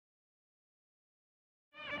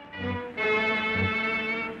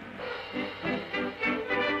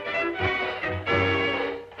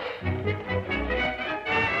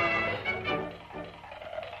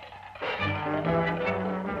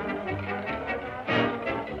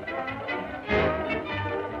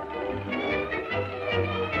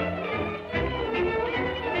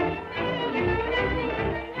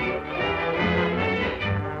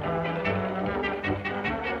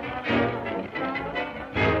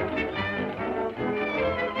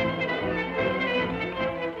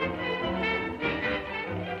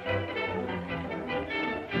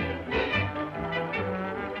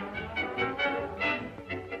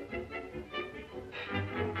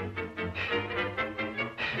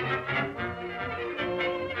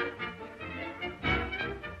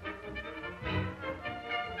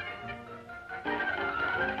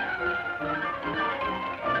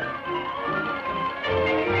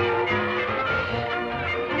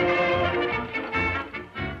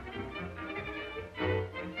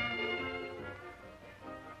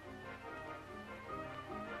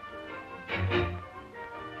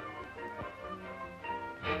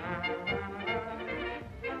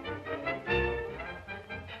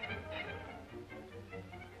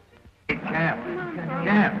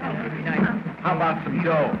Jeff. How about some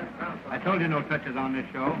dough? I told you no touches on this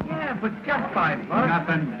show. Yeah, but just $5.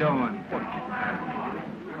 Nothing doing.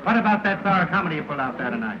 What about that sour comedy you pulled out there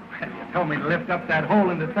tonight? You told me to lift up that hole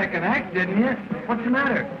in the second act, didn't you? What's the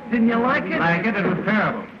matter? Didn't you like it? Like it? It was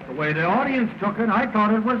terrible. The way the audience took it, I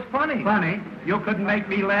thought it was funny. Funny? You couldn't make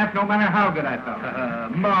me laugh no matter how good I felt.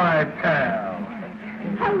 My pal.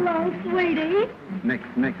 Hello, sweetie. Nix.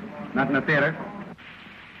 Not in the theater.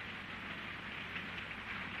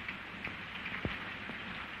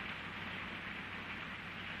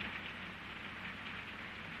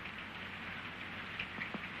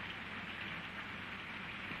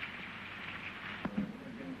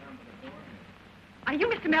 Are you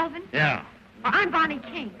Mr. Melvin? Yeah. Well, I'm Bonnie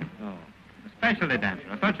King. Oh, a specialty dancer.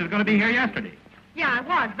 I thought you was going to be here yesterday. Yeah, I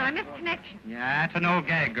was, but I missed connection. Yeah, that's an old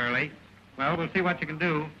gag, girlie. Well, we'll see what you can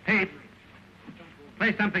do. Pete,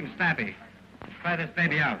 play something snappy. Try this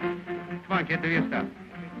baby out. Come on, kid, do your stuff.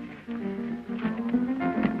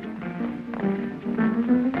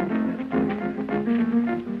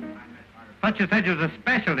 Thought you said you was a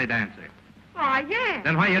specialty dancer. Oh, yeah.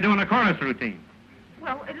 Then why are you doing a chorus routine?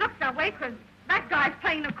 Well, it looks that way because that guy's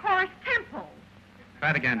playing the chorus tempo.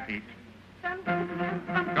 Try it again, Pete. Go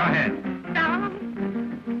ahead. Down.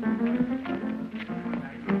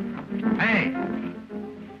 Hey,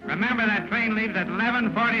 remember that train leaves at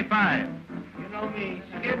 11:45. You know me,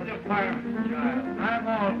 skip the fireman's child. I'm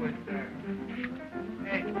always there.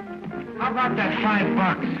 Hey, how about that $5?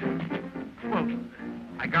 Well,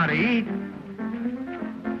 I gotta eat.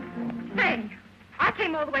 Say, I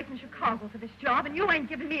came all the way from Chicago for this job, and you ain't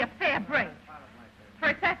giving me a fair break.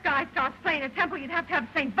 First, that guy starts playing a tempo you'd have to have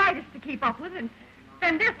St. Vitus to keep up with, and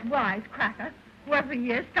then this wisecracker, whoever he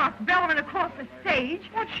is, starts bellowing across the stage.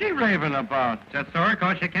 What's she raving about? Just sore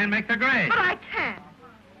because she can't make the grade. But I can.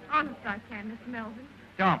 Honest, I can, Miss Melvin.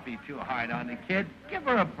 Don't be too hard on the kid. Give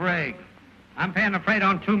her a break. I'm paying the freight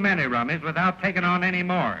on too many rummies without taking on any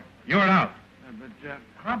more. You're out. But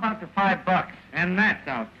how about the $5? And that's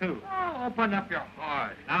out, too. Oh, open up your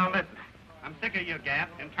heart. Now, listen. I'm sick of you, Gap,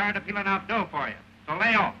 and tired of peeling out dough for you. So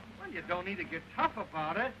lay off. Well, you don't need to get tough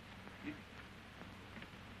about it.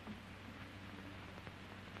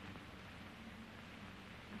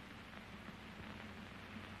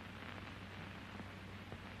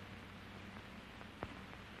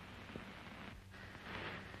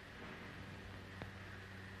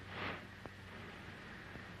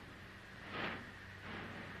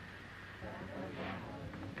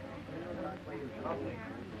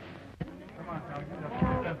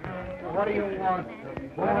 What do you want?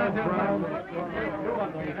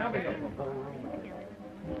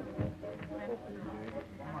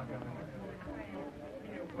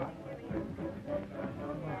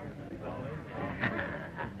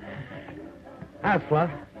 How's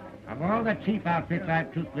Fluff? Of all the cheap outfits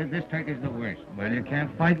I've tooked with, this turkey's the worst. Well, you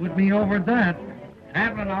can't fight with me over that.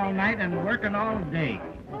 Traveling all night and working all day.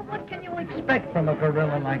 Well, what can you expect from a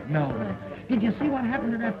gorilla like Melvin? Did you see what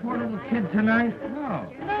happened to that poor little kid tonight? No.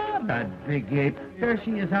 Oh, that big ape. There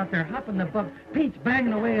she is out there hopping the buck. Pete's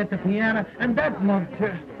banging away at the piano, and that mug...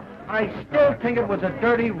 I still think it was a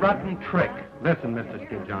dirty, rotten trick. Listen, Mr.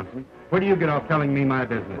 Steve Johnson, where do you get off telling me my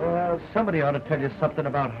business? Well, somebody ought to tell you something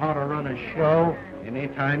about how to run a show.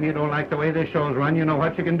 Anytime you don't like the way this show's run, you know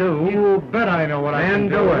what you can do. You bet I know what I can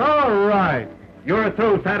do. Do it. All right. You're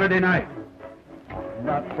through Saturday night.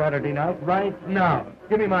 Not Saturday night, right now.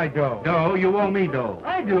 Give me my dough. No, you owe me dough.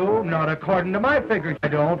 I do. Not according to my figures, I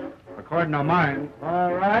don't. According to mine.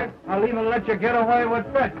 All right. I'll even let you get away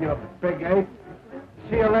with that, you big ape.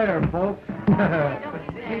 See you later, folks.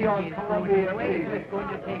 See you on Columbia Eve.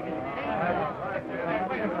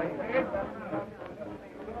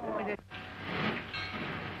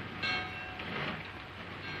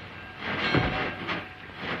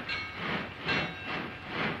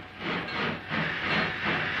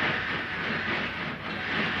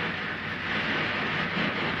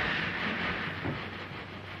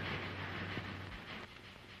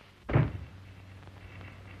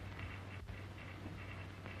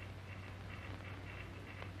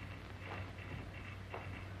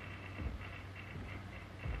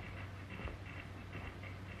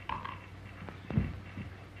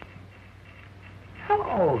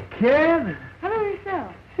 Hello, kid. Hello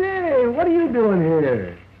yourself. Say, what are you doing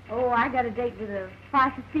here? Oh, I got a date with a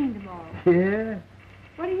 5:15 tomorrow. Yeah?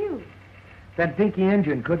 What are you? That dinky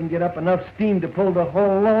engine couldn't get up enough steam to pull the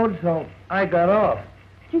whole load, so I got off.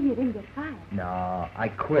 Gee, you didn't get fired. No, I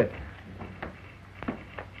quit.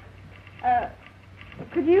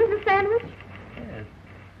 Could you use a sandwich? Yes.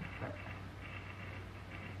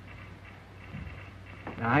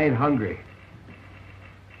 I ain't hungry.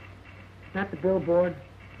 Not the billboard.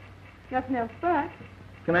 Nothing else but.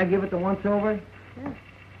 Can I give it the once-over? Yeah.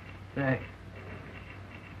 Thanks.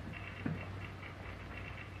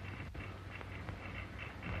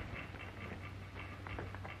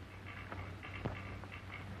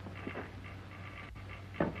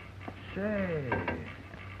 Say.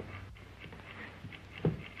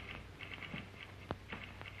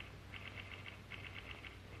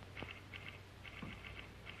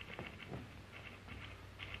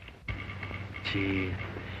 Gee,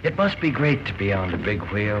 it must be great to be on the big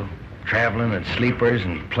wheel, traveling in sleepers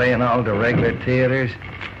and playing all the regular theaters.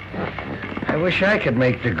 I wish I could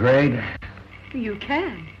make the grade. You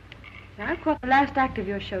can. Now, I've caught the last act of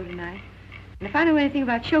your show tonight. And if I know anything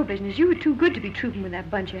about show business, you were too good to be trooping with that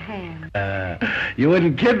bunch of hams. You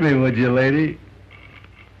wouldn't kid me, would you, lady?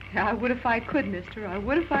 I would if I could, mister. I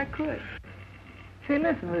would if I could. Say,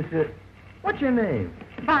 listen, mister. What's your name?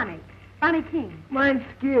 Bonnie. Bonnie King. Mine's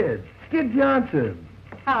Skid. Skid Johnson.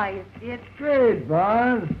 How are you, Skid? Great,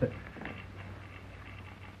 Bon.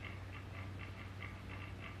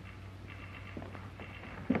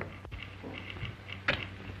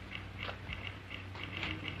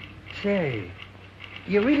 Say,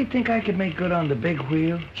 you really think I could make good on the big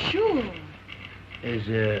wheel? Sure. As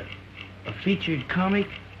a featured comic?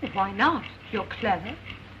 Well, why not? You're clever.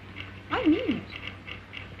 I mean it.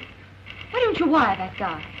 Why don't you wire that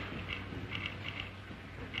guy?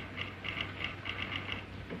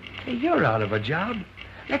 Hey, you're out of a job.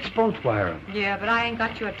 Let's both wire him. Yeah, but I ain't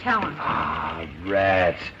got your talent. Ah,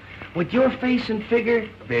 rats. With your face and figure,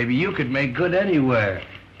 baby, you could make good anywhere.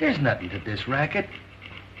 There's nothing to this racket.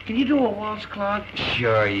 Can you do a waltz clog?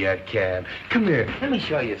 Sure you can. Come here, let me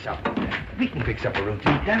show you something. We can fix up a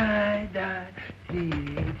routine. Da, da, dee,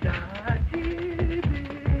 da, dee, dee,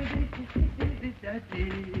 dee, da,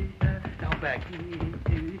 dee, da. Now back. Dee,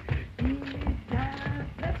 dee, dee, da.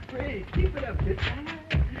 That's great. Keep it up.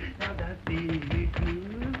 Now that dee, dee,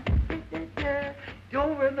 da.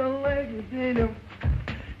 Over the legs, dee,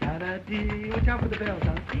 da, da, dee. Watch out for the bells.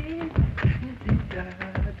 Dee, dee, da,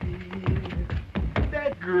 dee.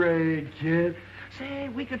 That's great, kid. Say,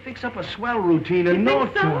 we could fix up a swell routine in no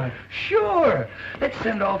time. Sure. Let's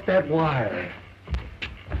send off that wire.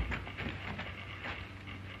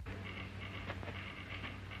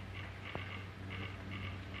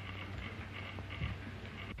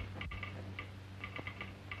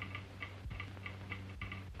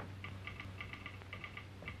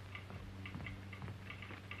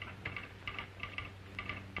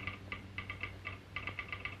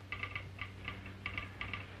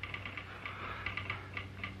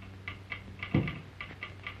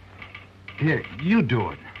 Here, you do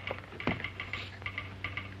it.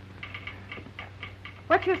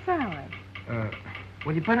 What's your salary?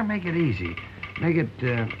 Well, you better make it easy. Make it,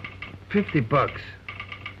 $50.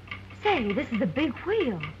 Say, this is a big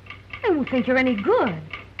wheel. They won't think you're any good.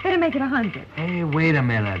 Better make it 100. Hey, wait a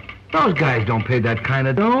minute. Those guys don't pay that kind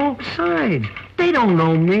of dough. Besides, they don't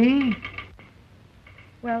know me.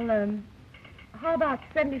 Well, how about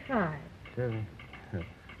 75?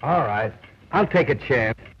 All right. I'll take a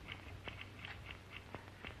chance.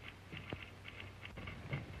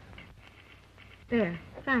 There,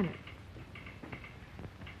 sign it.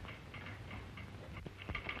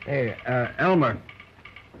 Hey, Elmer.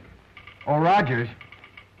 Or Rogers.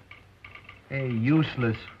 Hey,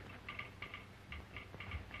 useless.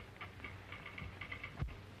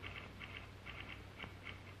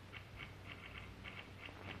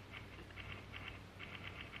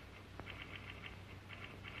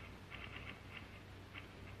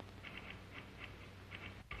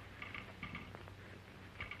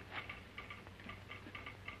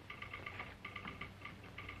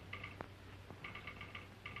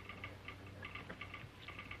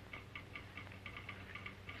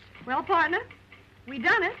 Well, partner, we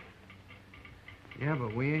done it. Yeah,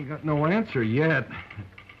 but we ain't got no answer yet.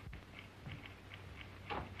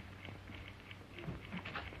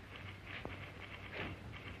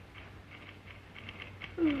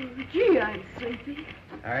 Oh, gee, I'm sleepy.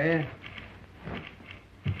 Are you?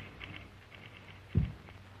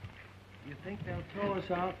 You think they'll throw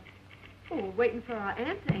us out? Oh, we're waiting for our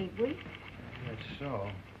answer, ain't we? That's so.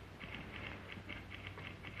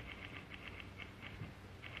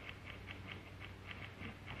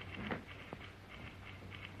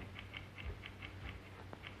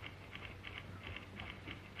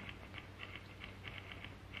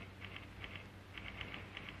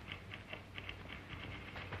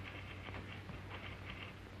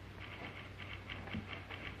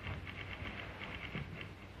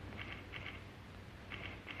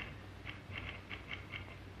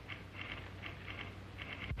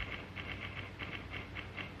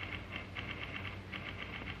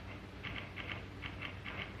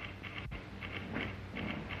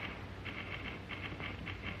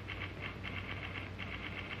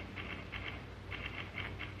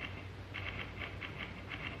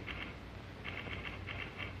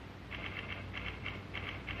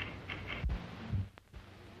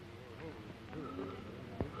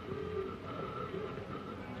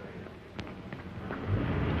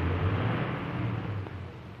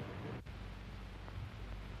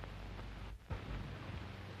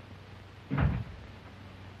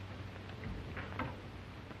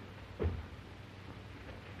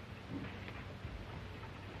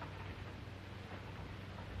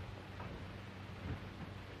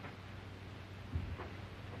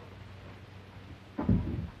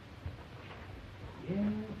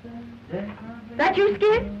 That you,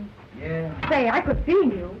 Skid? Yeah. Say, I could feel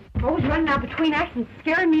you. Always running out between acts and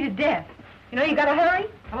scaring me to death. You know you gotta hurry.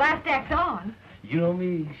 The last act's on. You know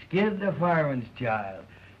me, Skid the fireman's child.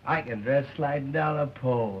 I can dress sliding down a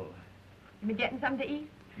pole. You been getting something to eat?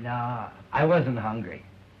 No, I wasn't hungry.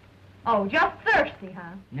 Oh, just thirsty,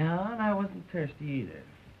 huh? No, and I wasn't thirsty either.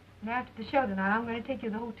 And after the show tonight, I'm going to take you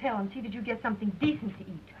to the hotel and see that you get something decent to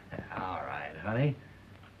eat. All right, honey.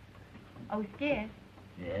 Oh, Skid,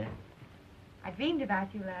 Yeah? I dreamed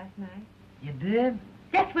about you last night. You did?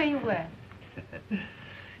 Guess where you were?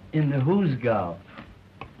 In the Who's Golf.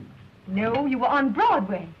 No, you were on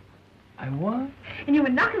Broadway. I what? And you were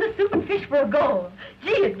knocking the soup and fish for a goal.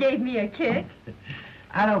 Gee, it gave me a kick.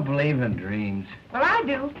 I don't believe in dreams. Well, I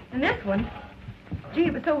do. And this one. Gee,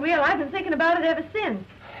 it was so real, I've been thinking about it ever since.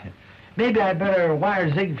 Maybe I better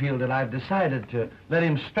wire Ziegfeld that I've decided to let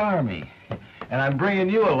him star me. And I'm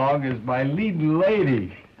bringing you along as my leading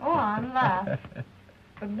lady. Oh, I'm laugh.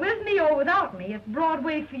 But with me or without me, it's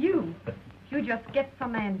Broadway for you. You just get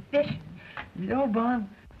some ambition. You know, Bon,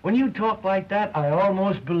 when you talk like that, I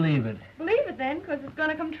almost believe it. Believe it then, because it's going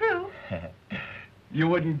to come true. You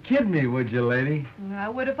wouldn't kid me, would you, lady? I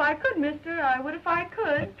would if I could, mister. I would if I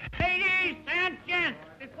could. Ladies and gents,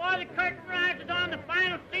 before the curtain rises on the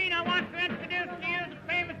final scene, I want to introduce to you the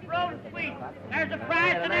famous Road Suite. There's a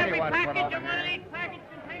prize in every package, and one of these packages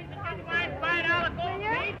contains a genuine $5 gold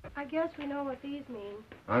piece. I guess we know what these mean.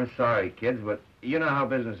 I'm sorry, kids, but you know how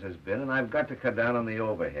business has been, and I've got to cut down on the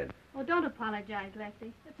overhead. Oh, don't apologize,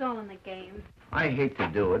 Lefty. It's all in the game. I hate to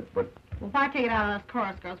do it, but Well, if I take it out on those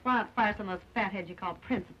chorus girls, why not fire some of those fatheads you call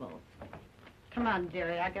principals? Come on,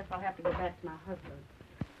 Jerry. I guess I'll have to go back to my husband.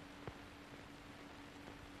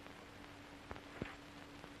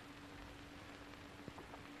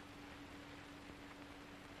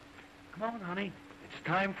 Come on, honey. It's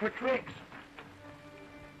time for tricks.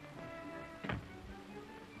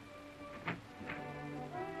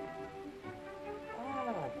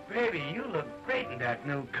 Oh, baby, you look great in that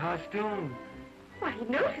new costume. Why, he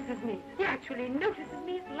notices me. He actually notices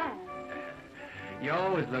me at last. You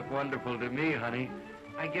always look wonderful to me, honey.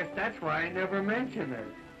 I guess that's why I never mention it.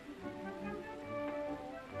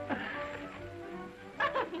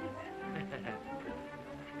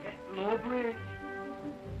 Low bridge.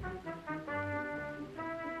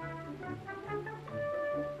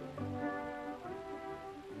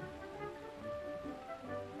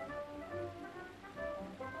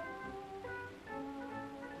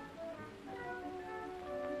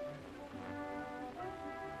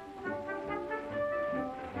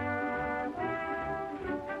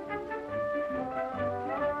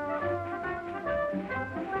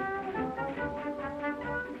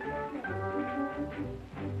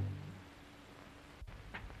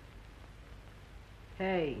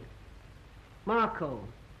 Hey, Marco,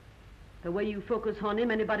 the way you focus on him,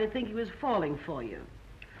 anybody think he was falling for you?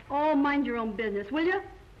 Oh, mind your own business, will you?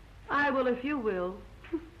 I will if you will.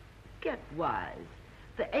 Get wise.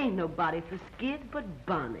 There ain't nobody for Skid but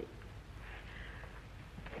Bonnie.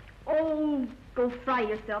 Oh, go fry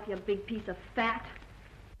yourself, you big piece of fat.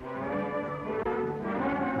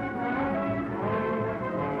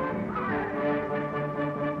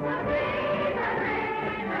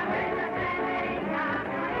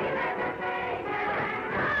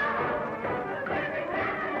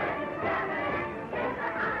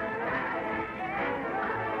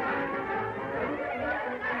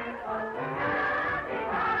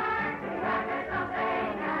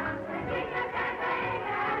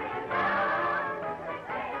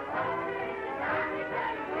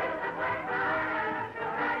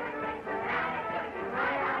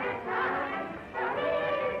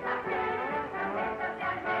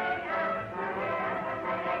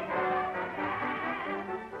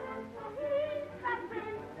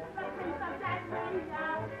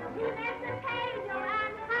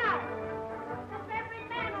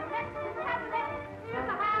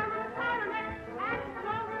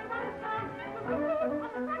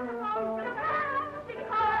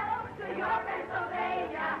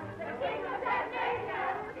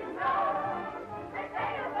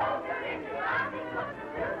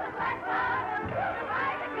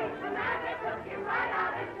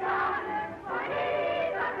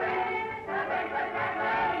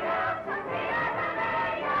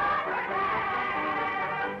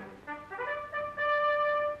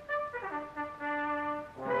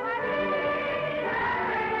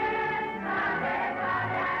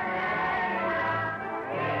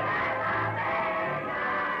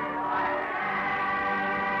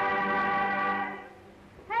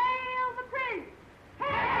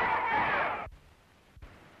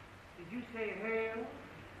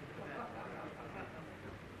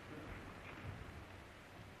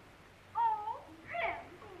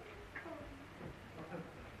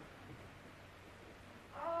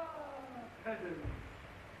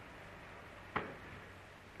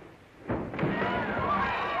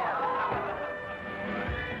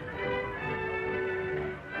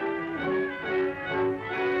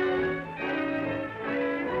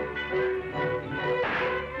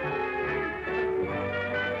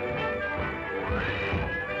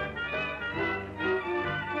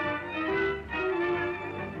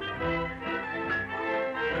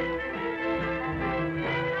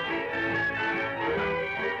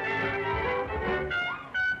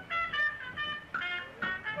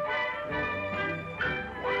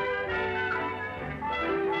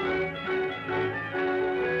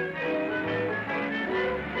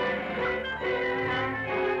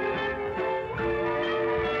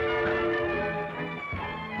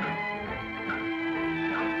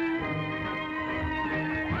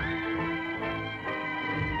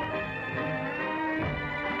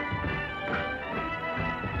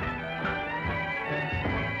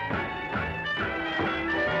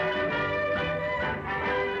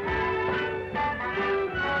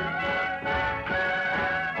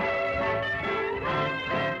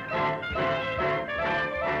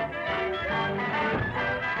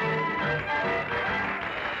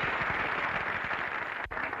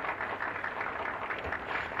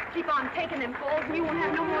 taking them falls, and you won't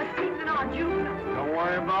have no more seats than our juveniles. Don't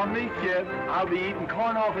worry about me, kid. I'll be eating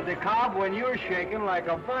corn off at the cob when you're shaking like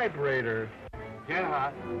a vibrator. Get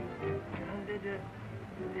hot.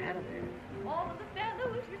 All of the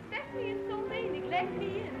fellows respect me, and so they neglect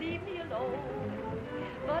me and leave me alone.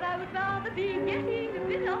 But I would rather be getting a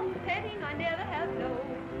bit of petting I never have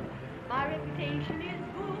known. My reputation is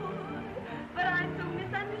good, but I'm so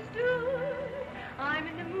misunderstood. I'm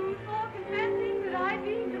in the mood for confessing that I'd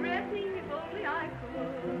be caressing if only I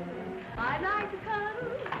could. I'd like to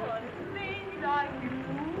cuddle one thing like you.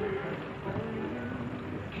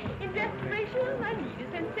 In desperation, I need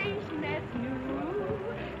a sensation that's new.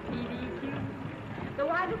 TDQ. Though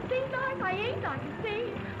I look things like I ain't, I can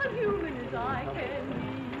say I'm human as I can be.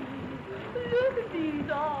 Look at these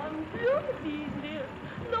arms, look at these lips,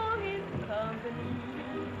 longing for company.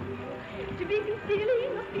 To be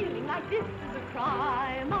concealing a feeling like this is a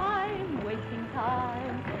crime. I'm wasting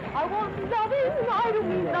time. I want loving, I don't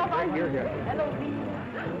mean love, I mean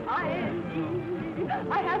L-O-V-I-N-D.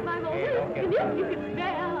 I have my moments, and if you could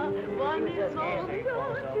spare one little moment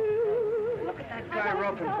or two. Look at that guy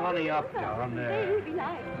roping Bonnie up down there.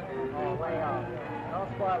 Oh, way out. Don't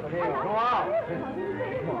spoil it here. Go out.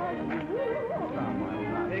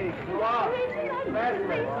 Hey, go out.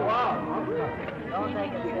 Fastly, go out. Don't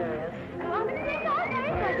take it serious. Come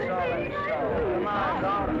on,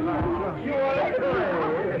 darling. You want to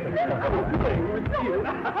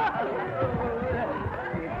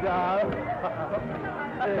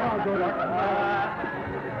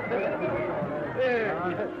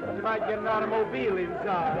you might get an automobile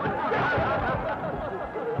inside.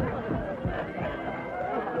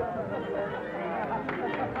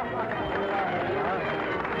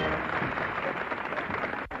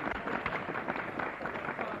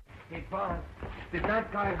 Hey, Bob, did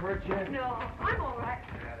that guy hurt you? No, I'm all right.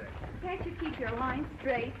 Can't you keep your line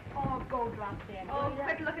straight? Oh, go drop dead. Oh,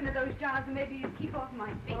 quit looking at those jars and maybe you'd keep off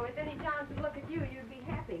my feet. Oh, if any Johns would look at you, you'd be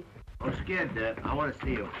happy. Oh, Skid, I want to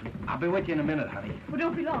see you. I'll be with you in a minute, honey. Well,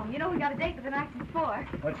 don't be long. You know we got a date with the night before.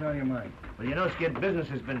 What's on your mind? Well, you know, Skid, business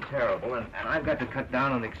has been terrible, and I've got to cut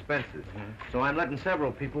down on expenses. So I'm letting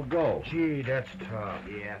several people go. Gee, that's tough.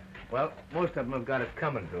 Yeah. Well, most of them have got it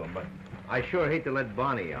coming to them, but I sure hate to let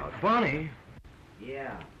Bonnie out. Bonnie?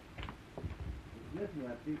 Yeah. Listen,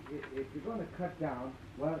 Lefty, if you're going to cut down,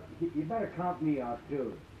 well, you better count me out,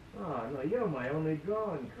 too. Oh, no, you're my only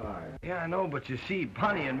drawing card. Yeah, I know, but you see,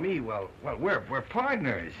 Bonnie and me, well, we're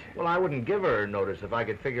partners. Well, I wouldn't give her notice if I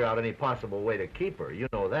could figure out any possible way to keep her. You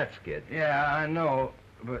know that, Skid. Yeah, I know,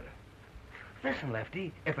 but... Listen,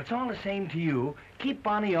 Lefty, if it's all the same to you, keep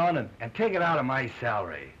Bonnie on and take it out of my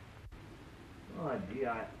salary. Oh, gee,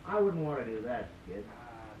 I wouldn't want to do that, Skid.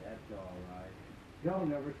 That's all right. Joe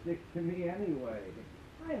never sticks to me anyway.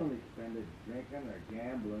 I only spend it drinking or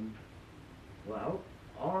gambling. Well,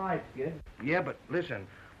 all right, Skid. Yeah, but listen,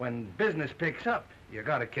 when business picks up, you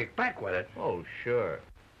gotta kick back with it. Oh, sure.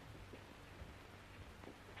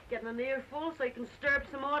 Getting an earful so you can stir up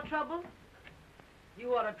some more trouble?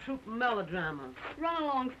 You ought to troupe melodrama. Run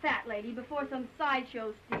along, fat lady, before some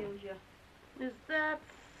sideshow steals you. Is that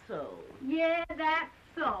so? Yeah, that's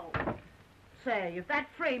so. Say, if that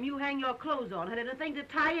frame you hang your clothes on had anything to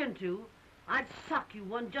tie into, I'd sock you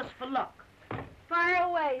one just for luck. Fire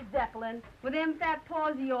away, Zeppelin. With them fat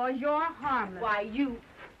paws of yours, you're harmless. Why, you...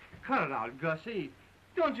 Cut it out, Gussie.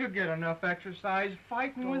 Don't you get enough exercise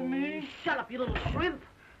fighting with me? Shut up, you little shrimp.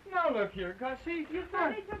 Now look here, Gussie. You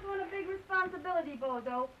finally took on a big responsibility,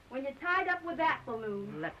 Bozo, when you tied up with that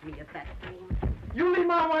balloon. Let me at that fool. You leave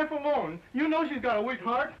my wife alone. You know she's got a weak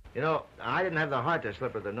heart. You know, I didn't have the heart to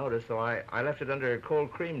slip her the notice, so I left it under a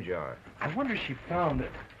cold cream jar. I wonder if she found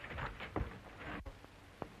it.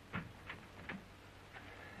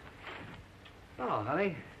 Oh,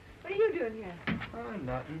 honey. What are you doing here? Oh,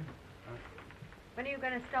 nothing. When are you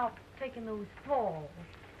going to stop taking those falls?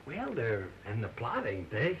 Well, they're in the plot, ain't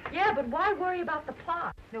they? Yeah, but why worry about the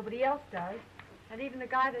plot? Nobody else does. And even the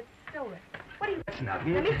guy that stole it. What do you... That's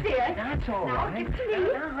nothing. Let me see it. That's all now, right. give it to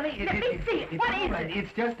me. Now, honey, Let me see it. What is it?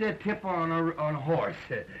 It's just a tip on a horse.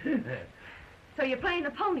 So you're playing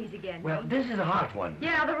the ponies again? Well, this is a hot one.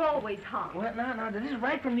 Yeah, they're always hot. Well, no, this is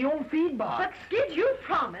right from the old feed box. But, Skid, you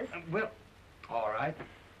promised. Well, all right.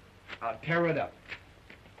 I'll tear it up.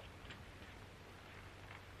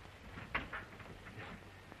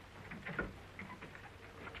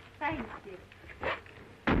 Thanks, Skid.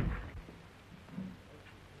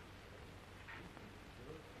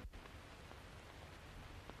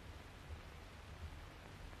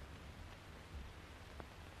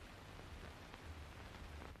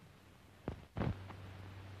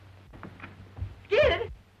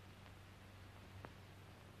 Skid!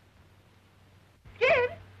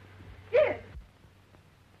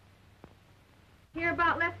 Hear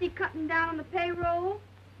about Lefty cutting down on the payroll?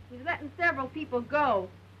 He's letting several people go.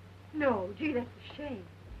 No, gee, that's a shame.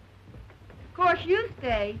 Of course, you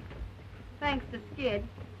stay, thanks to Skid.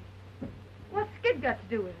 What's Skid got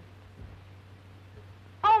to do with it?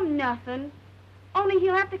 Oh, nothing. Only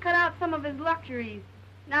he'll have to cut out some of his luxuries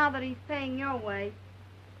now that he's paying your way.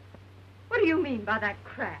 What do you mean by that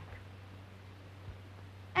crack?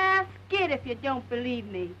 Ask Skid if you don't believe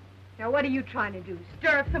me. Now, what are you trying to do?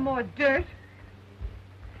 Stir up some more dirt?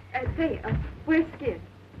 Say, where's Skid?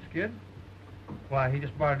 Skid? Why, he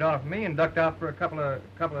just borrowed a dollar from me and ducked out for a couple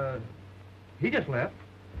of... He just left.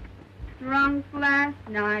 Drunk last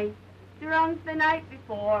night. Drunk the night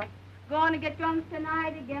before. Going to get drunk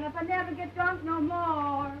tonight again if I never get drunk no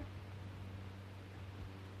more.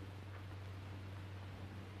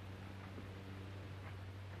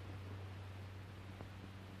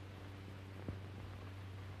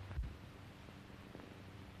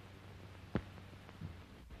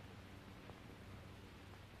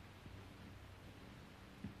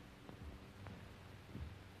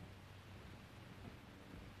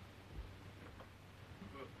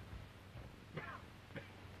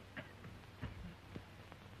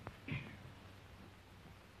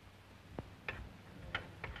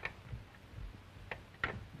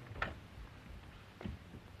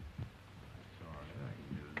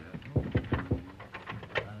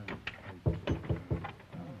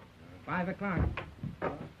 $5.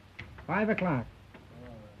 5.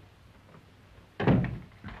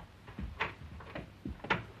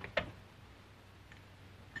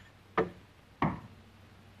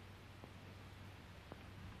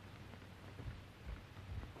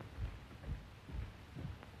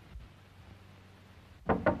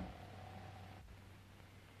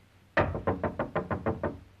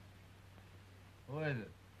 Who is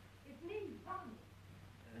it? It's me, Bonnie.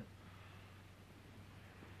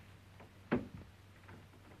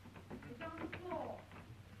 It's on the floor.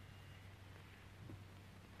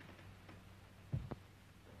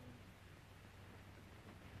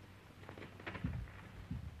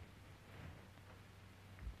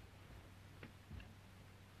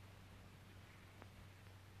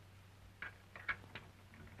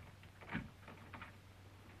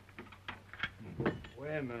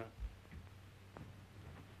 Wait a minute.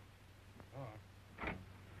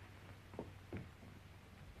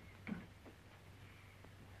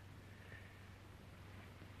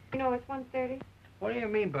 You know, it's 1:30. What do you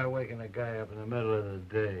mean by waking a guy up in the middle of the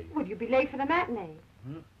day? Would you be late for the matinee?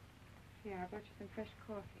 Hmm? Here, I brought you some fresh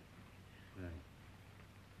coffee. Thanks.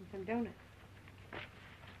 And some donuts.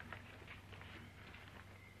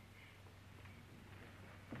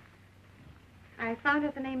 I found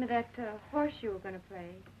out the name of that horse you were going to play.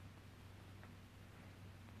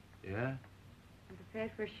 Yeah? I'm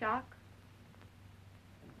prepared for a shock.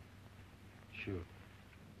 Sure.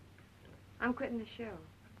 I'm quitting the show.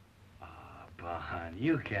 Ah, Bon,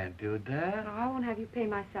 you can't do that. No, I won't have you pay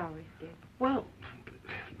my salary, Skid. Well,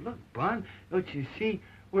 look, Bon, don't you see?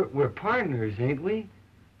 We're partners, ain't we?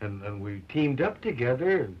 And we teamed up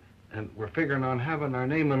together, and we're figuring on having our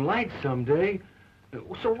name in lights someday.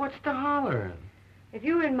 So what's the hollering? If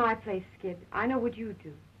you were in my place, Skid, I know what you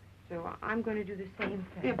do. So I'm going to do the same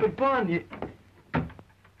thing. Yeah, but Bon, you...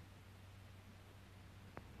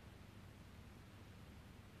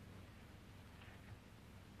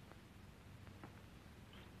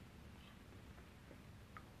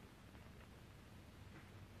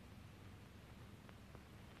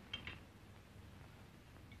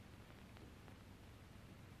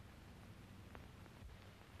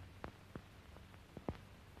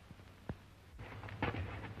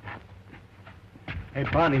 Hey,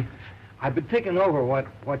 Bonnie, I've been thinking over what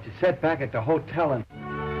you said back at the hotel and...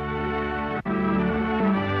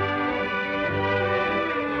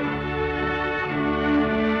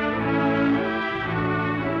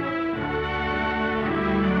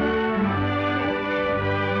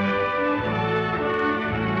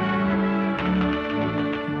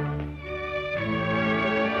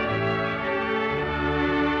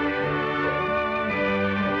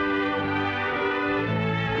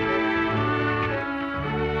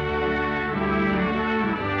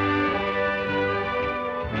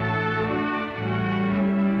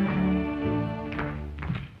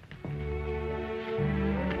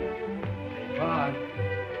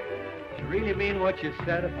 What you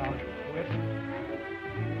said about quit.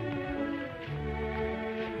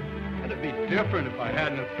 It'd be different if I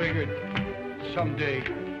hadn't have figured someday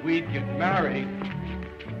we'd get married.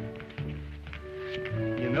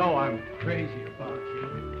 You know I'm crazy about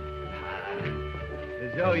you.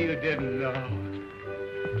 As though you didn't know.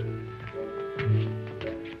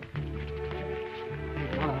 Hey,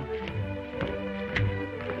 Mom.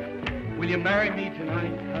 you marry me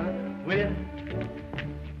tonight, huh? Will you?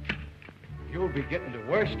 You'll be getting the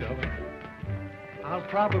worst of it. I'll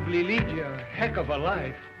probably lead you a heck of a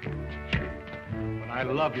life. But I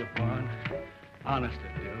love you, Vaughn. Honest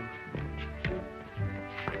I do.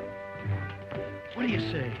 What do you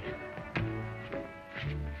say?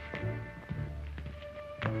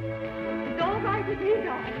 It's all right with me,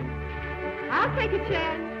 darling. I'll take a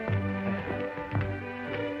chance.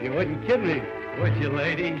 You wouldn't kid me, would you,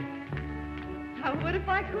 lady? I would if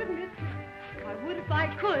I could, mister. I would if I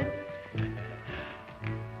could.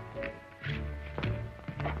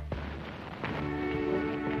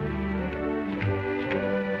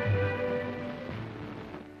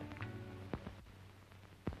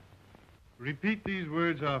 Repeat these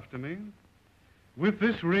words after me. With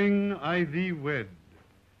this ring I thee wed,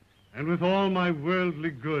 and with all my worldly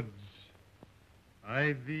goods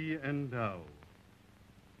I thee endow.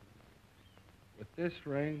 With this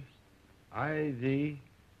ring, I thee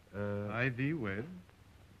wed.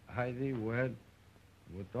 I thee wed.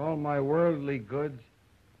 With all my worldly goods,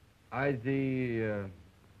 I thee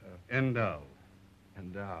Endow.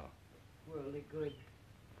 endow. Worldly good.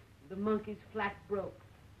 The monkey's flat broke.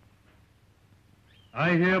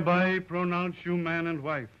 I hereby pronounce you man and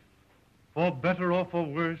wife, for better or for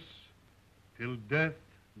worse, till death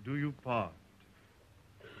do you part.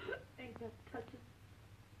 Ain't that touching?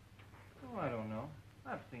 Oh, I don't know.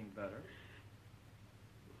 I've seen better.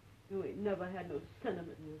 You ain't never had no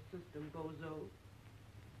sentiment in your system, bozo.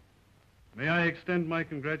 May I extend my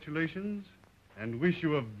congratulations and wish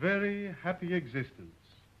you a very happy existence.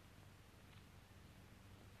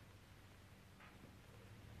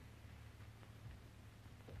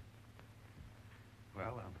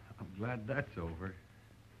 Well, I'm glad that's over.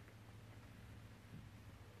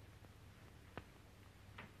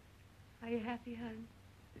 Are you happy, hon?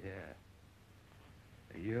 Yeah.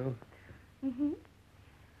 Are you? Mm-hmm.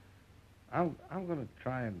 I'm going to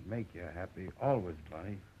try and make you happy, always,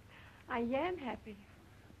 Bunny. I am happy.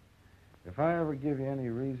 If I ever give you any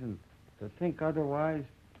reason to think otherwise,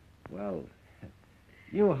 well,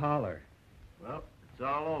 you holler. Well, it's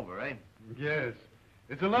all over, eh? Yes.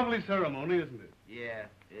 It's a lovely ceremony, isn't it? Yeah,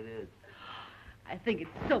 it is. I think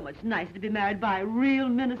it's so much nicer to be married by a real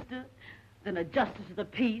minister than a justice of the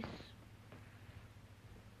peace.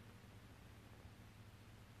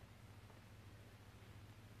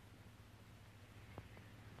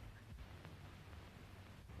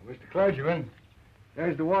 Mr. Clergyman,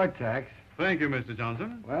 there's the war tax. Thank you, Mr.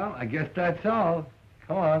 Johnson. Well, I guess that's all.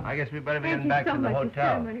 Come on. I guess we better be Thank getting you back so to the much. hotel.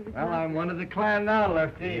 ceremony was Well, lovely. I'm one of the clan now,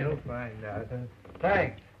 Lefty. You'll find out.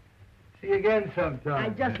 Thanks. See you again sometime. I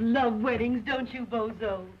just love weddings, don't you,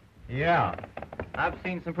 bozo? Yeah. I've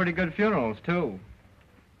seen some pretty good funerals, too.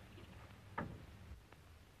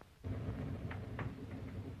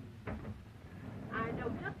 I know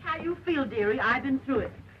just how you feel, dearie. I've been through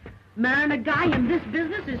it. Marrying a guy in this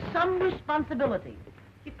business is some responsibility.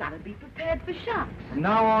 You've got to be prepared for shocks. From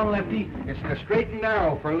now on, Lefty, it's the straight and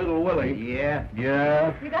narrow for little Willie. Yeah.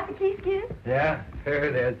 Yeah. You got the keys, kid? Yeah, there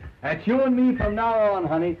it is. That's you and me from now on,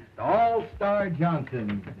 honey. The All-Star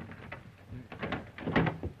Johnson.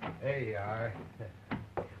 There you are.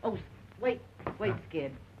 Oh, wait,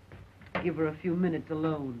 Skid. Give her a few minutes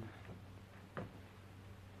alone.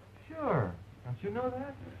 Sure. Don't you know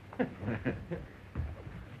that?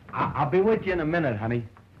 I'll be with you in a minute, honey.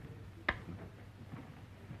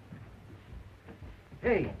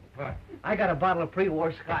 Hey, What? I got a bottle of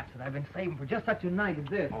pre-war scotch that I've been saving for just such a night as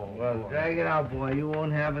this. Oh, Well, drag it out, boy. You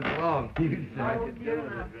won't have it long. Now,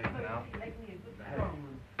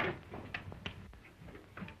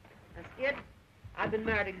 Skid, I've been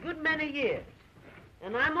married a good many years,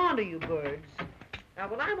 and I'm onto you birds. Now,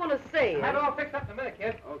 what I want to say is... Have it all fixed up in a minute,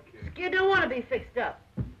 kid. Okay. Skid don't want to be fixed up.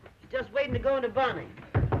 He's just waiting to go into Bonnie.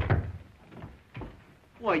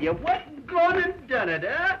 Why, you went and gone and done it,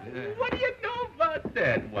 huh? What do you know about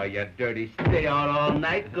that? Why, you dirty stay out all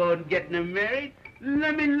night going getting them married?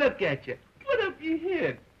 Let me look at you. Put up your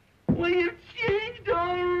head. Well, you've changed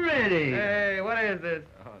already. Hey, what is this?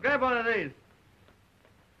 Grab one of these.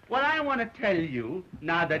 What I want to tell you,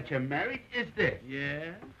 now that you're married, is this.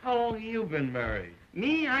 Yeah? How long have you been married?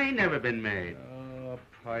 Me, I ain't never been married. Oh,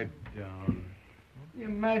 pipe down. You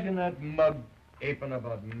imagine that mug aping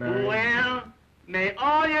about marriage. Well, may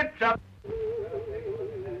all your trouble...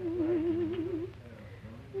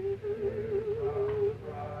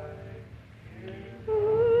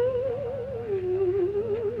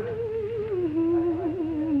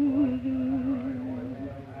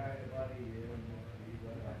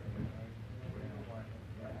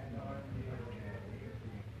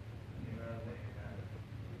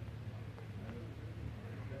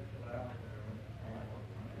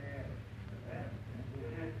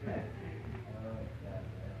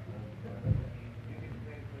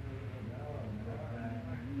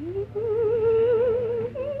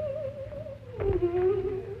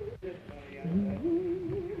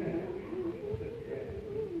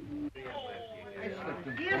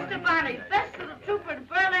 Bonnie, best little trooper in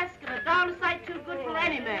burlesque and a darn sight too good for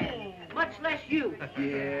any man, much less you.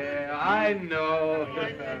 Yeah, I know.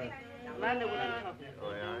 Landa will talk.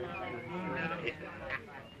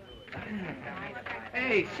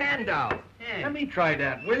 Hey, Sandow. Let me try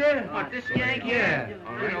that, will you? What, this yank? Yeah.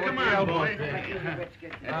 All right, come on, boy.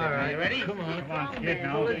 All right. You ready? Come on. Skid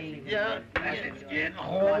now. Yeah, that's it, Skid.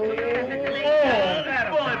 Oh, boy,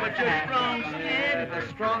 but you're strong, Skid. The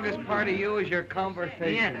strongest part of you is your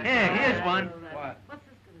conversation. Yeah, here's one. What? What's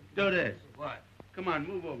this gonna Do this. What? Come on,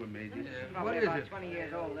 move over, Maisie. What is it? 20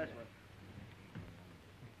 years old, this one.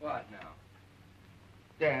 What now?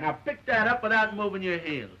 There, now pick that up without moving your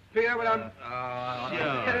heels. Figure it out.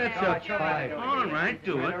 Sure. That's a five. All right,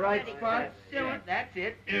 do In it. the right spot. Do it, that's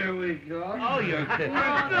it. Here we go. Oh, you're good.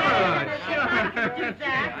 I can do Good.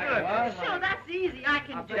 that. Sure, that's easy. I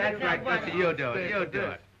can do That's it. right, Gussie, you do it. You do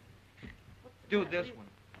it. Do this one.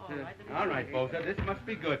 All right, Bosa, this must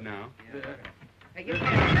be good now.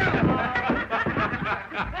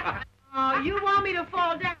 Oh, you want me to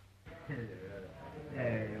fall down?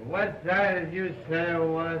 Hey, what time did you say it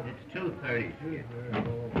was? It's 2:30.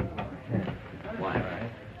 All right.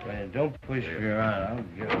 Well, don't push me around. I'll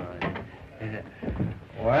get on it.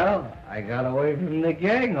 Well, I got away from the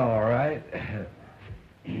gang, all right.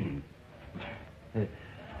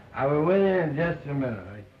 I'll be with you in just a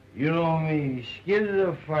minute. You know me, Skid is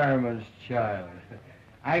a fireman's child.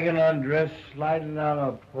 I can undress sliding down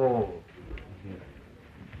a pole.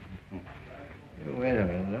 Wait a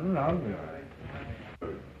minute, I'll be all right.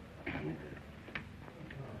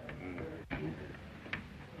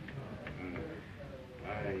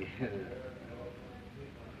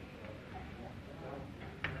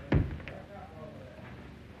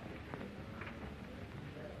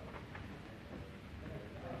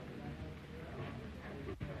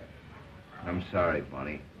 I'm sorry,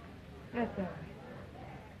 Bonnie. That's all right.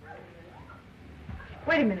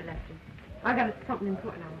 Wait a minute, Lefty. I got something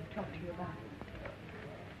important I want to talk to you about.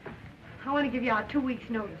 I want to give you our 2 weeks'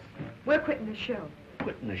 notice. We're quitting the show.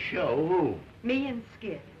 Quitting the show? Who? Me and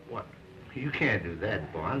Skid. What? You can't do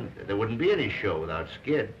that, Bon. There wouldn't be any show without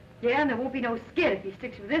Skid. Yeah, and there won't be no Skid if he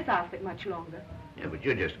sticks with this outfit much longer. Yeah, but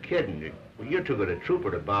you're just kidding. You're too good a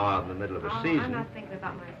trooper to bow out in the middle of a season. I'm not thinking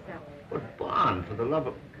about myself. But, Bon, for the love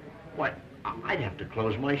of... What? I'd have to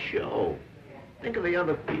close my show. Think of the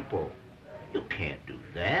other people. You can't do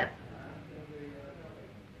that.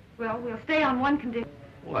 Well, we'll stay on one condition.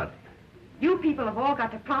 What? You people have all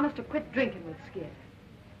got to promise to quit drinking with Skid.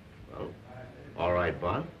 Well, all right,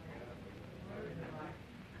 Bon.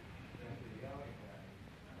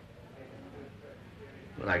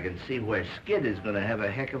 Well, I can see where Skid is going to have a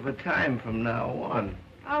heck of a time from now on.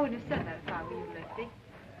 I wouldn't have said that if I were you, Lefty.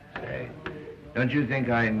 Say, don't you think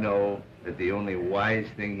I know that the only wise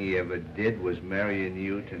thing he ever did was marrying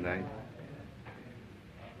you tonight?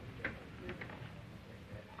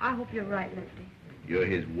 I hope you're right, Lefty. You're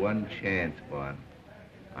his one chance, Bon.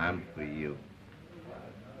 I'm for you.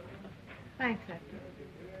 Thanks, Lefty.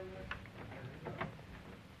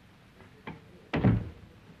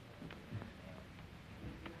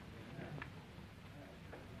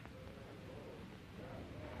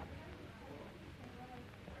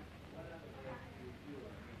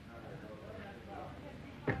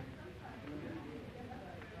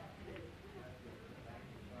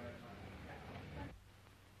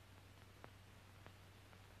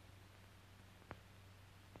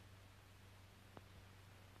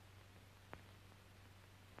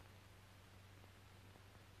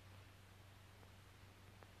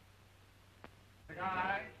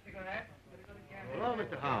 Hello,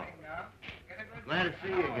 Mr. Howell. Glad to see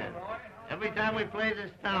you again. Every time we play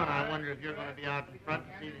this town, I wonder if you're going to be out in front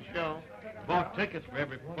to see the show. Bought tickets for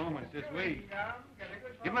every performance this week.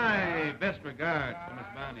 Give my best regards to Miss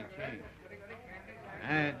Bonnie King.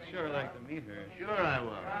 I'd sure like to meet her. Sure I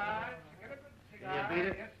will. Can you beat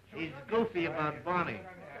it? He's goofy about Bonnie.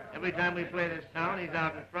 Every time we play this town, he's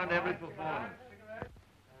out in front every performance.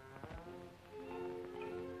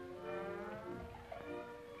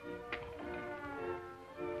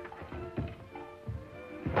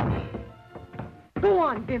 Go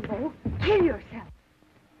on, Bimbo. Kill yourself.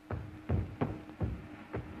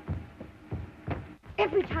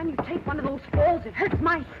 Every time you take one of those falls, it hurts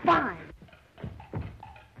my spine.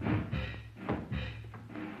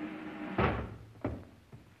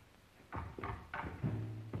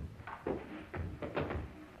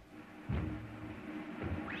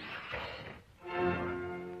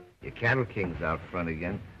 Your Cattle King's out front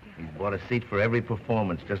again. He's bought a seat for every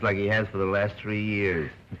performance, just like he has for the last 3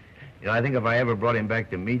 years. You know, I think if I ever brought him back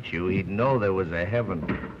to meet you, he'd know there was a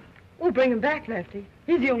heaven. Oh, bring him back, Lefty.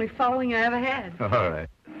 He's the only following I ever had. All right.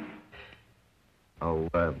 Oh,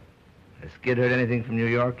 has Skid heard anything from New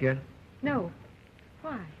York yet? No.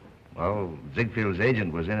 Why? Well, Ziegfield's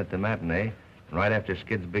agent was in at the matinee. And right after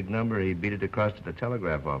Skid's big number, he beat it across to the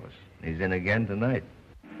telegraph office. He's in again tonight.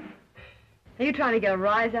 Are you trying to get a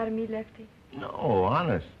rise out of me, Lefty? No,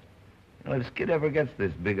 honest. You know, if Skid ever gets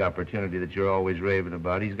this big opportunity that you're always raving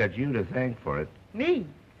about, he's got you to thank for it. Me?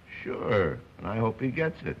 Sure, and I hope he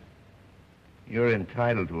gets it. You're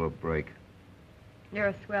entitled to a break. You're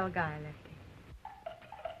a swell guy, Lefty.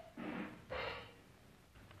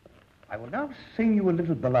 I will now sing you a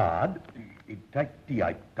little ballade,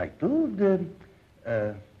 titled,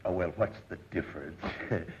 oh, well, what's the difference?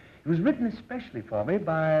 It was written especially for me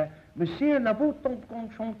by Monsieur Lavoie.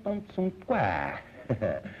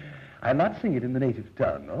 I'll not sing it in the native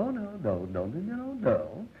tongue. Oh,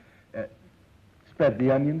 no. Spread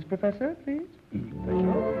the onions, Professor, please.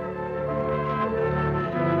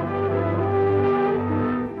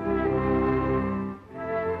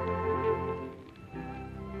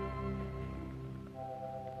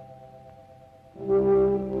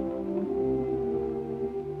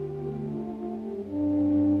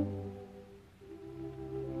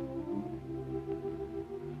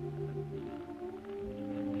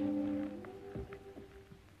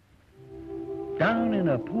 Down in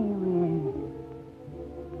a pool room,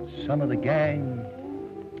 some of the gang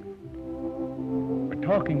were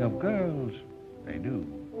talking of girls they knew.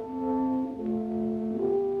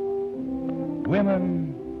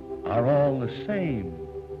 Women are all the same,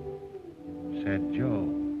 said Joe.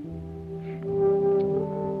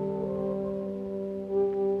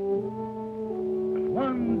 But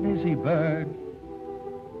one busy bird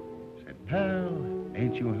said, Pal,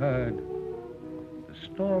 ain't you heard the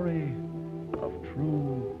story of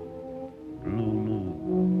true Lulu?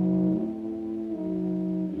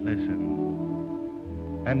 Listen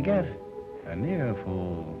and get an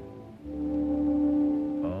earful.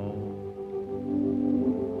 Oh,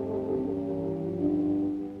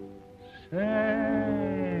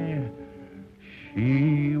 say,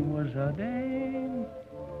 she was a dame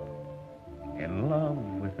in love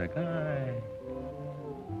with a guy,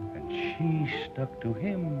 and she stuck to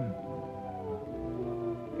him,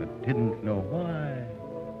 but didn't know why.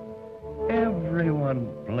 Everyone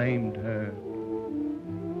blamed her,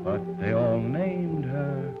 but they all named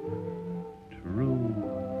her True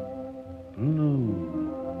Blue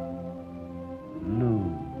Lou.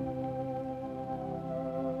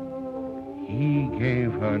 He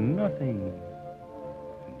gave her nothing,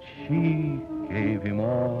 and she gave him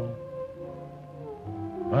all.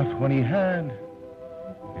 But when he had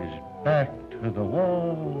his back to the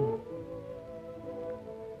wall,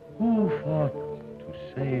 who fought to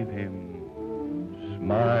save him,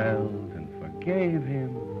 smiled and forgave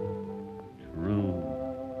him, True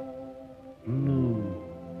Blue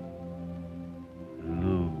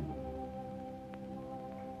Lou.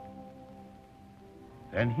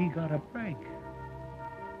 Then he got a break,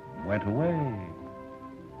 went away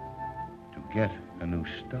to get a new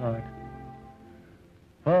start.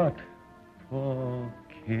 But poor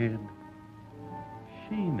kid,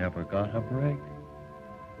 she never got a break,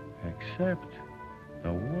 except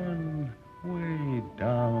the one way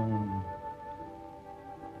down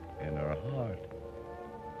in her heart.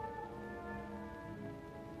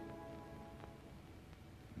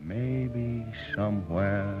 Maybe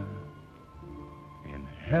somewhere in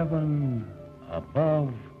heaven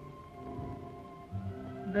above,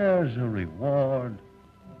 there's a reward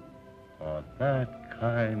for that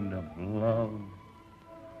kind of love.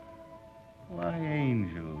 Why,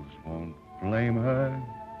 angels won't blame her.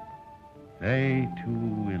 They too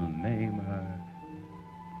will name her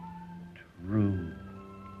True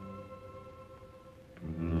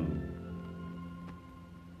Blue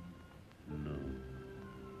Lou.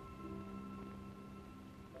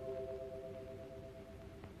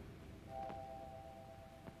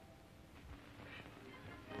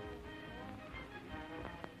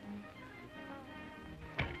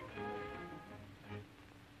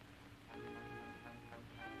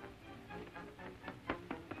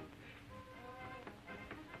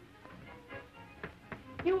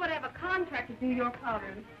 You would have a contract to do your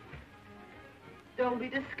powdering. Don't be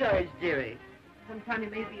discouraged, dearie. Sometime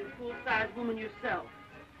you may be a full-sized woman yourself.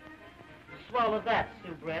 Swallow that,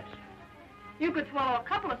 soubrette. You could swallow a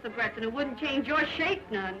couple of cigarettes and it wouldn't change your shape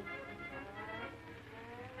none.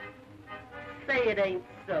 Say it ain't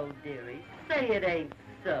so, dearie. Say it ain't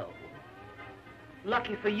so.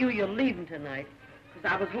 Lucky for you, you're leaving tonight,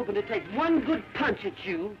 because I was hoping to take one good punch at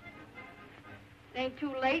you. It ain't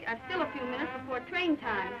too late. I've still a few minutes before train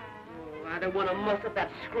time. Oh, I don't want to muss up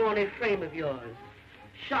that scrawny frame of yours.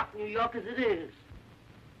 Shot New York as it is.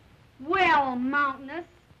 Well, Mountainous,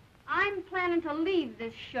 I'm planning to leave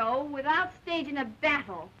this show without staging a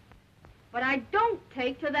battle. But I don't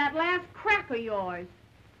take to that last crack of yours.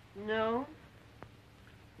 No?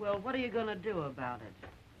 Well, what are you going to do about it?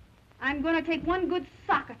 I'm going to take one good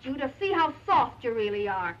sock at you to see how soft you really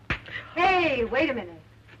are. Hey, wait a minute.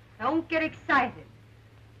 Don't get excited.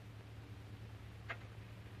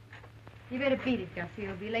 You better beat it, Gussie.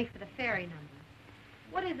 You'll be late for the ferry number.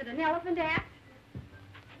 What is it, an elephant act?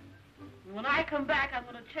 When I come back, I'm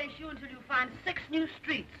going to chase you until you find 6 new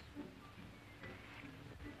streets.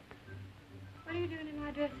 What are you doing in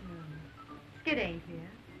my dressing room? Skid ain't here.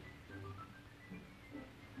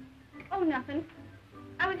 Oh, nothing.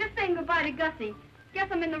 I was just saying goodbye to Gussie. Guess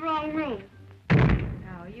I'm in the wrong room.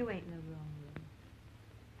 No, you ain't in the wrong room.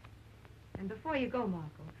 And before you go,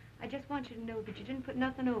 Marco, I just want you to know that you didn't put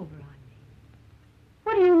nothing over on me.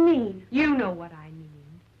 What do you mean? You know what I mean.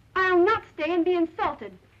 I'll not stay and be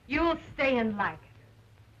insulted. You'll stay and like it.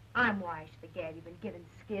 I'm wise to the gab you've been giving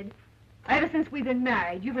Skid. Ever since we've been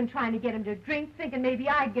married, you've been trying to get him to drink, thinking maybe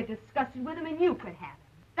I'd get disgusted with him and you could have him.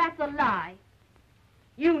 That's a lie.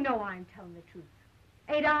 You know I'm telling the truth.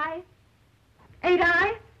 Ain't I? Ain't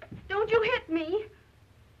I? Don't you hit me.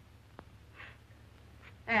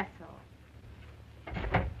 That's all.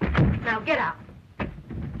 Now get out.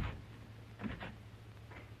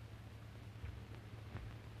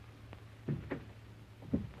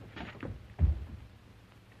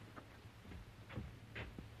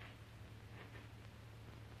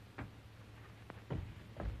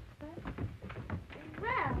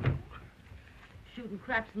 Shooting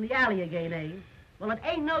craps in the alley again, eh? Well, it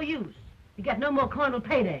ain't no use. You get no more coin will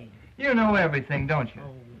payday. You know everything, don't you?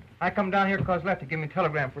 I come down here because Lefty gave me a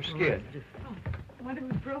telegram for Skid. I wonder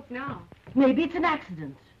who's broke now. Maybe it's an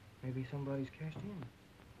accident. Maybe somebody's cashed in.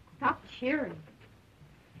 Stop cheering.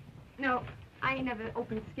 No, I ain't never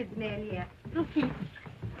opened Skid's mail yet. We'll keep.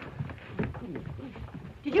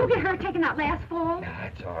 Did you get hurt taking that last fall? Nah,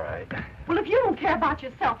 it's all right. Well, if you don't care about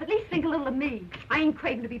yourself, at least think a little of me. I ain't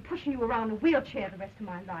craving to be pushing you around in a wheelchair the rest of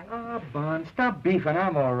my life. Oh, Bon, stop beefing.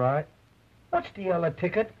 I'm all right. What's the yellow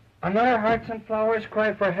ticket? Another Hearts and Flowers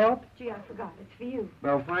cry for help? Gee, I forgot. It's for you.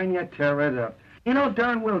 Well, fine, you tear it up. You know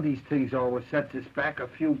darn well these things always sets us back a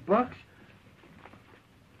few bucks.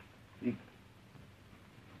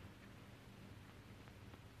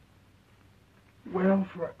 Well,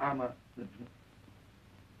 for I'm a...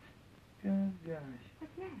 Good gosh.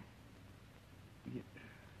 What's that?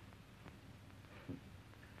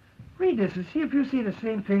 Read this and see if you see the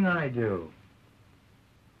same thing I do.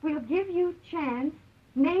 We'll give you chance.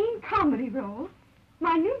 Main comedy role.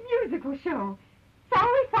 My new musical show.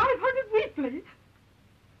 Salary 500 weekly.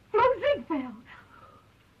 Flo Ziegfeld.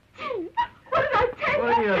 Gee, what did I tell you?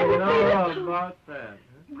 What do you know about that?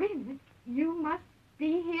 Wait a minute. You must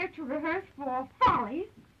be here to rehearse for Follies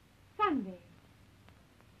Sunday.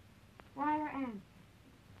 Wire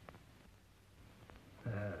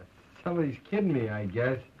answer. Somebody's kidding me, I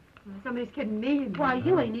guess. Well, somebody's kidding me. Why,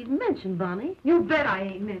 you ain't even mentioned, Bonnie. You bet I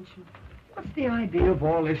ain't mentioned. What's the idea of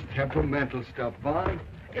all this temperamental stuff, Vaughn?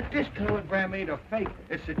 If this telegram ain't a fake,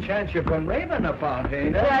 it's a chance you've been raving about,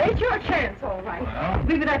 ain't it? Yeah, it's your chance, all right. Well?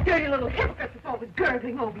 Leave it that dirty little hipster that's always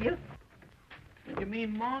gurgling over you. You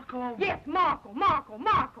mean Marco? Yes, Marco.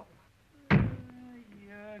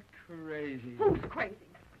 You're crazy. Who's crazy?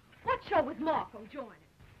 What show was Marco joining?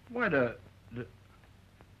 What a...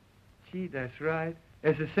 Gee, that's right.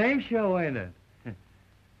 It's the same show, ain't it?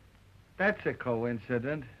 That's a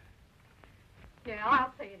coincidence. Yeah,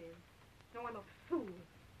 I'll say it is. No, I'm a fool.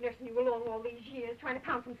 Nursing you along all these years, trying to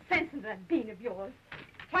pound some sense into that bean of yours.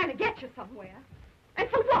 Trying to get you somewhere. And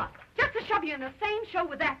for what? Just to shove you in the same show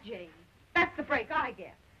with that Jane. That's the break I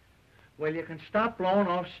get. Well, you can stop blowing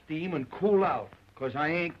off steam and cool out, 'cause I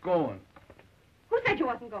ain't going. Who said you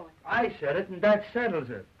wasn't going? I said it, and that settles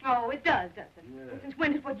it. Oh, it does, doesn't it? Yeah. Well, since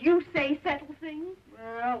when does what you say settle things?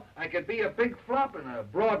 Well, I could be a big flop in a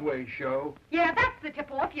Broadway show. Yeah, that's the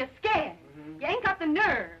tip-off. You're scared. You ain't got the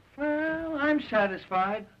nerve. Well, I'm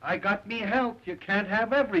satisfied. I got me health. You can't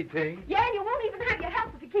have everything. Yeah, and you won't even have your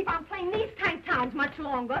health if you keep on playing these tank towns much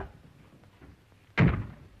longer.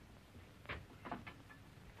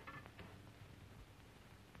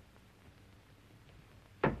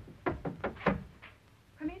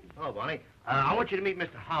 Come in. Hello, Bonnie. I want you to meet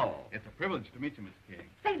Mr. Howell. It's a privilege to meet you, Miss King.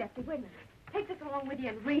 Say, Lefty, wait a minute. Take this along with you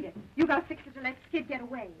and read it. You gotta fix it to let Skid get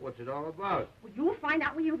away. What's it all about? Well, you'll find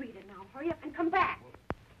out when you read it now. Hurry up and come back.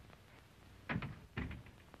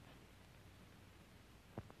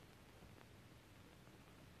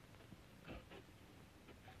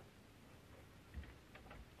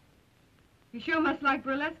 You sure must like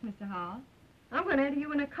burlesque, Mr. Hall. I'm going to enter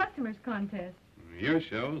you in a customers contest. Your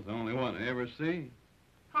show's the only one I ever see.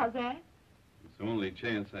 How's that? It's the only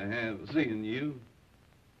chance I have of seeing you.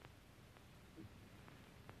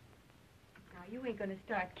 Now, you ain't going to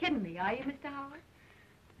start kidding me, are you, Mr. Howard?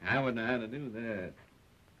 I wouldn't know how to do that.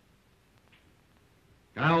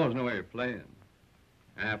 I always know where you're playing.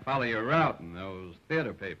 I follow your route in those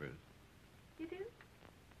theater papers. You do?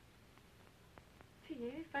 Gee,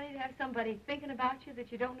 it's funny to have somebody thinking about you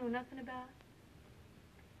that you don't know nothing about.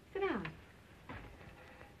 Sit down.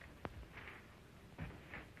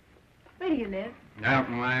 Where do you live? Out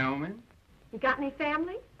in Wyoming? You got any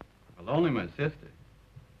family? Well, only my sister.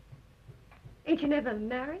 Ain't you never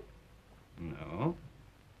married? No.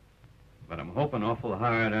 But I'm hoping awful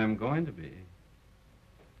hard I'm going to be.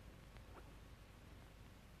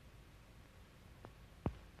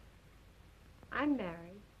 I'm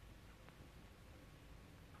married.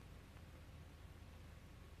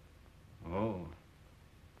 Oh.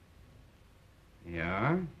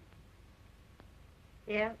 Yeah?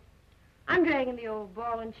 Yeah. I'm dragging the old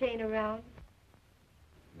ball and chain around.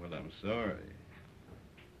 Well, I'm sorry.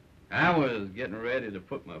 I was getting ready to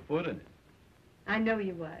put my foot in it. I know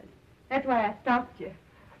you was. That's why I stopped you.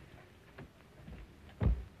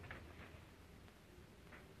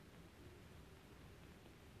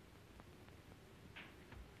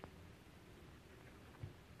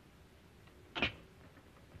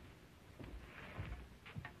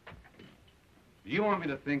 Do you want me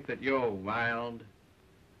to think that you're wild?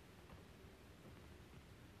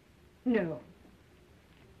 No.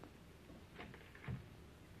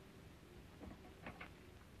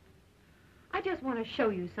 I just want to show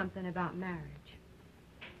you something about marriage.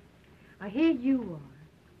 Now, here you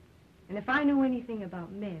are. And if I know anything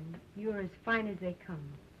about men, you're as fine as they come.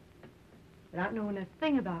 Without knowing a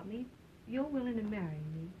thing about me, you're willing to marry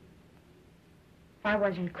me. If I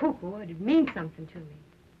wasn't cuckoo, it'd mean something to me.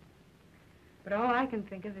 But all I can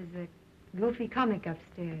think of is the goofy comic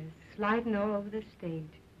upstairs, sliding all over the stage.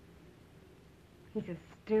 He's a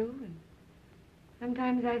stew, and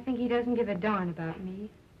sometimes I think he doesn't give a darn about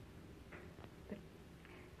me. But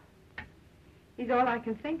he's all I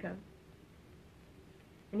can think of.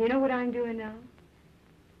 And you know what I'm doing now?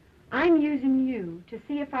 I'm using you to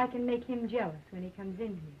see if I can make him jealous when he comes in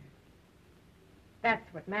here.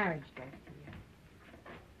 That's what marriage does to you.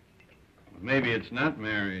 Well, maybe it's not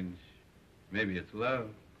marriage. Maybe it's love.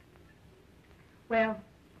 Well,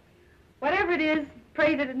 whatever it is,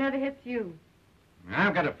 pray that it never hits you.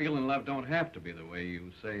 I've got a feeling love don't have to be the way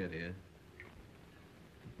you say it is.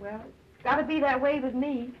 Well, it's got to be that way with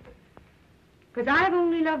me. Because I've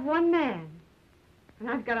only loved one man. And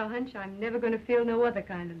I've got a hunch I'm never going to feel no other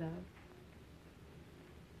kind of love.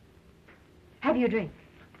 Have you a drink?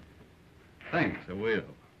 Thanks, I will.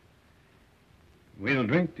 We'll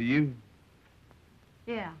drink to you.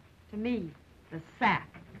 Yeah, to me, the sap.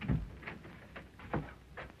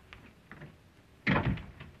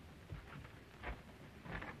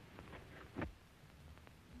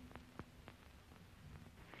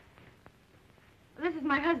 This is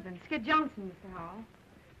my husband, Skid Johnson, Mr. Howell.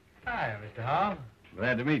 Hi, Mr. Hall.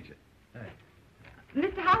 Glad to meet you. Hey.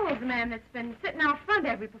 Mr. Howell's the man that's been sitting out front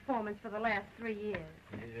every performance for the last 3 years.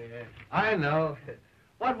 Yeah, I know.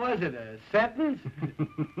 What was it, a sentence?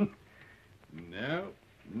 No,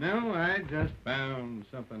 I just found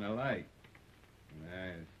something I like. And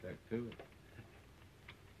I stuck to it.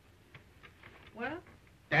 Well,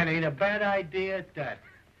 that ain't a bad idea at that.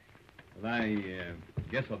 Well, I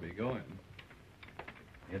guess I'll be going.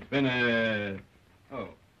 It's been a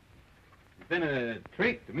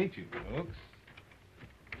treat to meet you folks.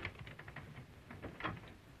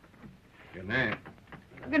 Good night.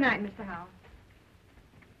 Good night, Mr. Howell.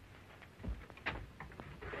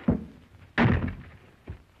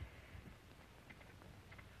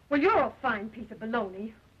 Well, you're a fine piece of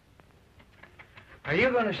baloney. Are you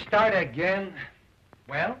going to start again?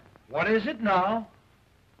 Well, what is it now?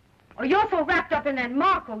 Oh, you're so wrapped up in that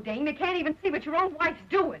Marco dame, you can't even see what your own wife's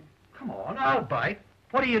doing. Come on, I'll bite.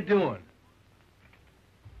 What are you doing?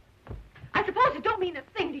 I suppose it don't mean a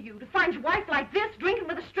thing to you to find your wife like this, drinking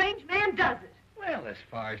with a strange man, does it? Well, as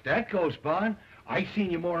far as that goes, Bon, I seen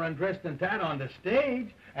you more undressed than that on the stage.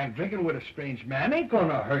 And drinking with a strange man ain't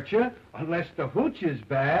gonna hurt you, unless the hooch is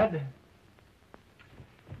bad.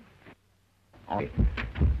 Oh.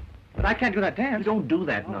 But I can't do that dance. You don't do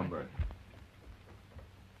that number.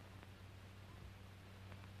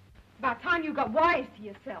 About time you got wise to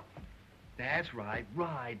yourself. That's right.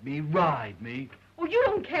 Ride me. Oh, you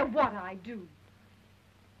don't care what I do.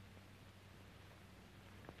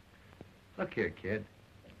 Look here, kid.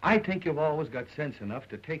 I think you've always got sense enough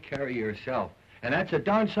to take care of yourself And that's a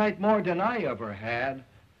darn sight more than I ever had.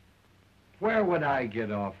 Where would I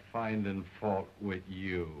get off finding fault with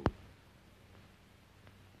you?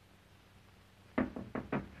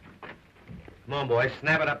 Come on, boys,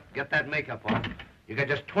 snap it up. Get that makeup on. You got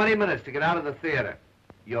just 20 minutes to get out of the theater.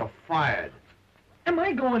 You're fired. Am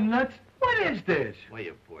I going nuts? What is this? Well,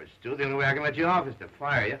 you poor Stu. The only way I can let you off is to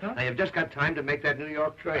fire you. Huh? Now, you've just got time to make that New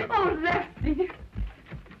York train. Oh, Lefty.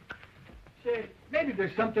 Say, maybe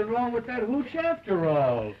there's something wrong with that hooch after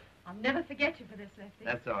all. I'll never forget you for this, Lefty.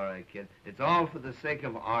 That's all right, kid. It's all for the sake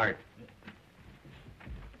of art.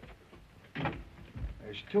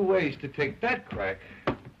 There's two ways to take that crack.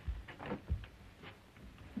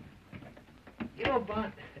 You know,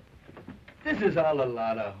 Bud, this is all a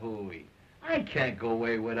lot of hooey. I can't go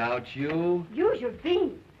away without you. Use your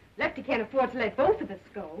bean. Lefty can't afford to let both of us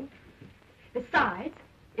go. Besides,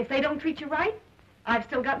 if they don't treat you right, I've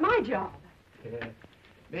still got my job. Yeah,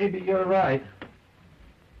 maybe you're right.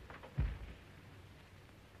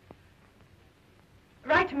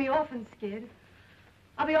 Write to me often, Skid.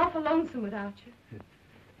 I'll be awful lonesome without you.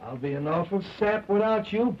 I'll be an awful sap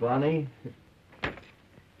without you, Bonnie.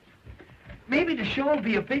 Maybe the show will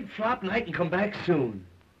be a big flop and I can come back soon.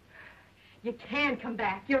 You can come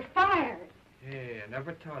back. You're fired. Yeah, I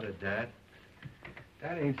never thought of that.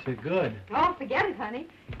 That ain't so good. Oh, forget it, honey.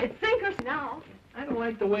 It's sink or now. I don't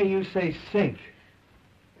like the way you say sink.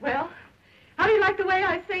 Well, how do you like the way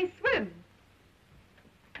I say swim?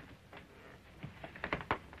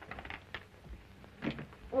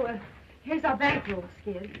 Oh, here's our bankroll,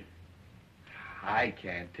 Skid. I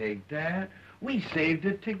can't take that. We saved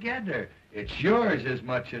it together. It's yours as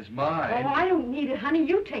much as Oh, mine. I don't need it, honey.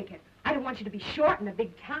 You take it. I don't want you to be short in a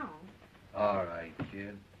big town. All right,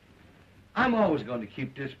 kid. I'm always going to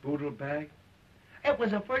keep this boodle bag. It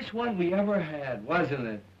was the first one we ever had, wasn't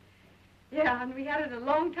it? Yeah, and we had it a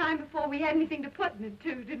long time before we had anything to put in it,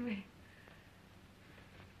 too, didn't we?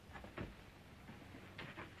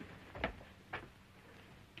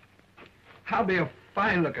 I'll be a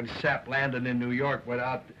fine-looking sap landing in New York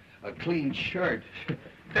without a clean shirt.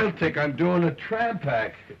 They'll think I'm doing a tramp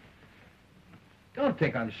act. Don't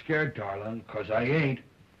think I'm scared, darling, 'cause I ain't.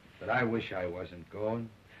 But I wish I wasn't going.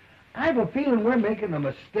 I have a feeling we're making a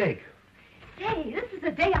mistake. Say, this is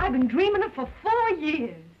a day I've been dreaming of for 4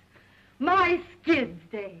 years. My Skid's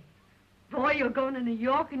Day. Boy, you're going to New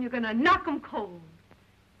York and you're going to knock 'em cold.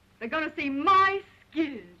 They're going to see my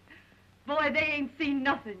Skid. Boy, they ain't seen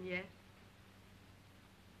nothing yet.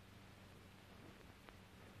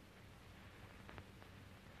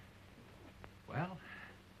 Well,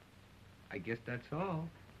 I guess that's all.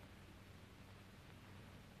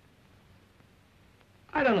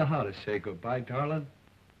 I don't know how to say goodbye, darling.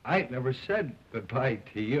 I ain't never said goodbye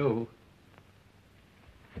to you.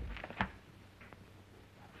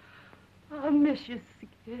 I miss you,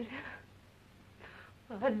 Skid.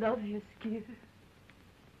 I love you, Skid.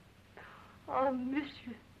 I miss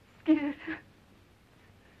you, Skid.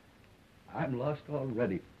 I'm lost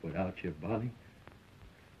already without you, Bonnie.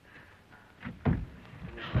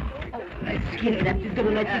 Skid, that's just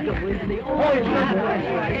gonna let you go, isn't he? Oh, it's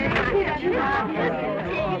You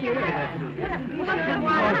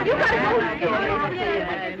gotta go,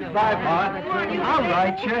 Skid. Bye, Bart. I'll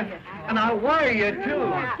write you, and I'll wire you,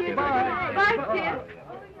 too. Bye. Bye, Skid.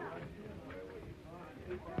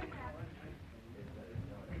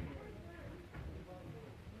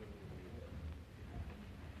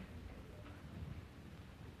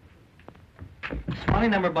 What's my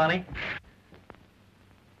number, Bonnie?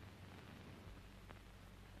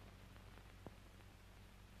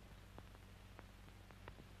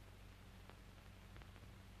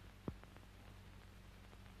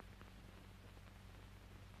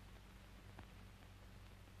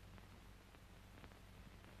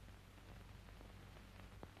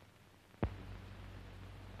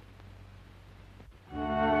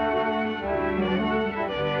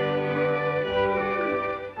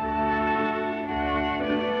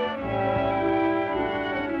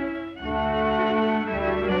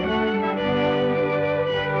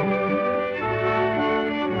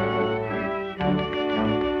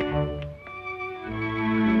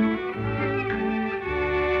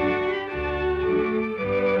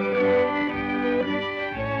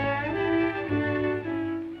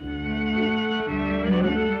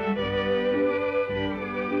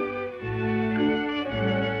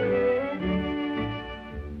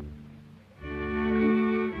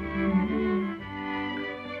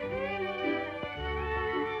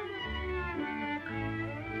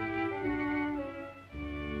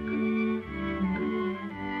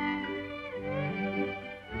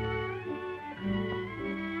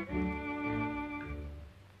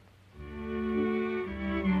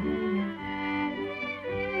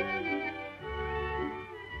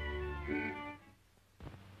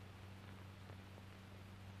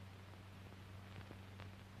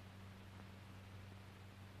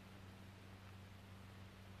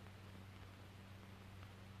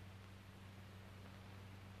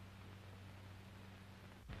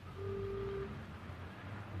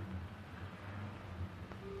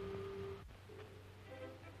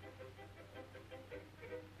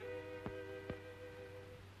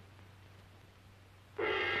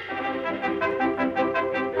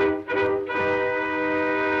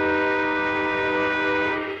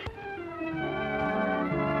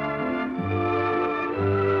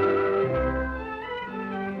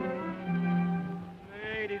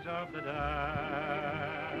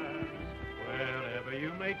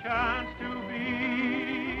 chance to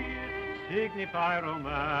be, signify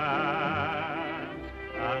romance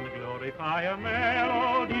and glorify a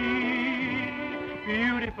melody,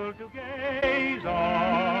 beautiful to gaze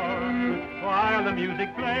on while the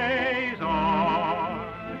music plays on.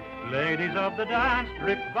 Ladies of the dance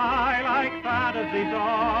drift by like fantasies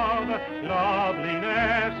of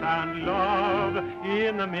loveliness and love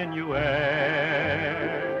in the minuet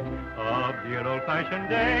of dear old-fashioned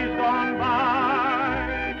days gone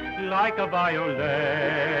by, like a violet.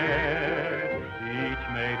 Each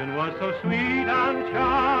maiden was so sweet and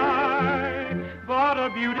shy, but her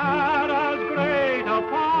beauty had as great a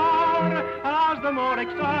power as the more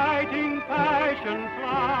exciting passion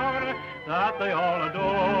flower that they all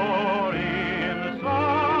adore in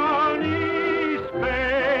sunny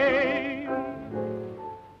Spain.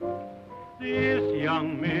 This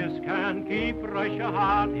young miss can keep Russia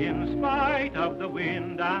hot in spite of the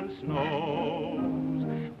wind and snows.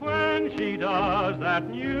 When she does that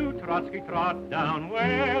new Trotsky trot down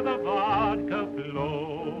where the vodka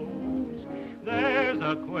flows, there's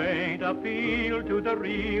a quaint appeal to the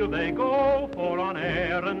real they go for on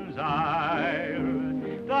Erin's Isle.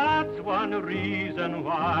 That's one reason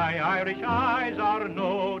why Irish eyes are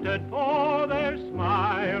noted for their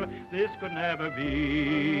smile. This could never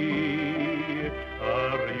be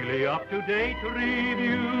a really up-to-date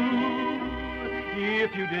review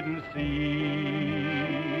if you didn't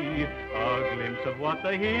see a glimpse of what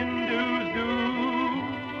the Hindus do.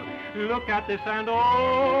 Look at this and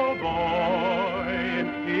oh boy,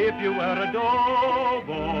 if you were a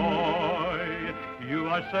doughboy, you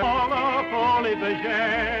are so fully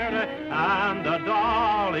bergère, and the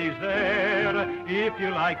dolly's there if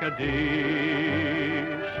you like a dish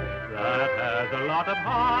that has a lot of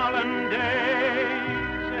hollandaise.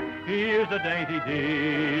 Here's a dainty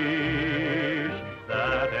dish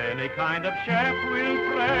that any kind of chef will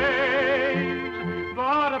praise.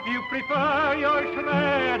 But if you prefer your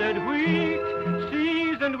shredded wheat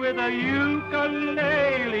seasoned with a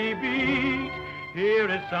ukulele beat, here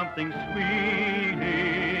is something sweet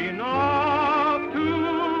enough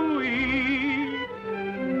to eat.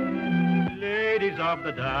 Ladies of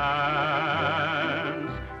the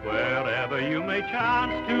dance, wherever you may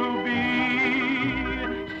chance to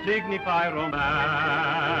be, signify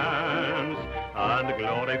romance and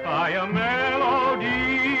glorify a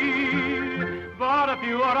melody. But if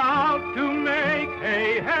you are out to make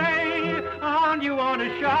hey, hey, and you want to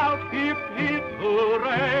shout hip, hip,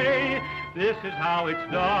 hooray, this is how it's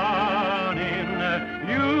done in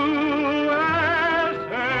USA.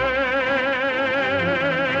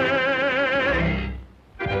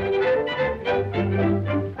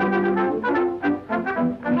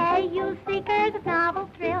 Hey, you seekers of novel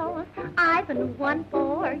thrills, I've a new one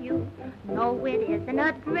for you. No, it isn't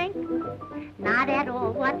a drink, not at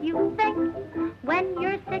all what you think. When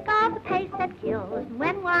you're sick of the pace that kills,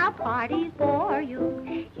 when wild parties bore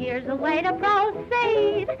you, here's a way to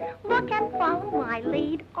proceed. Look and follow my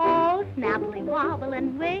lead. Oh, snappily wobble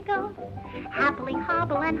and wiggle, happily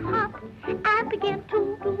hobble and hop, and begin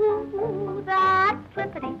to do that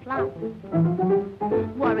flippity-flop.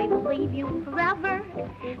 Worry will leave you forever,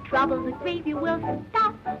 troubles that grieve you will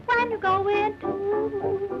stop when you go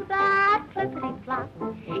into that flippity-flop.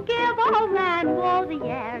 Give old man Woe the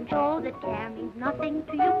air and show that care means nothing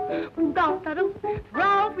to you. Go-to-do,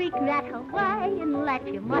 throw regret away and let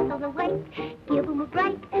your muscles awake. Give 'em a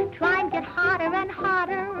break, try and get hotter and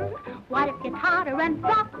hotter. What if it's hotter and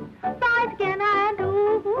flop? Rise again and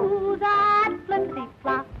do that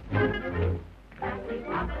flippity-flop.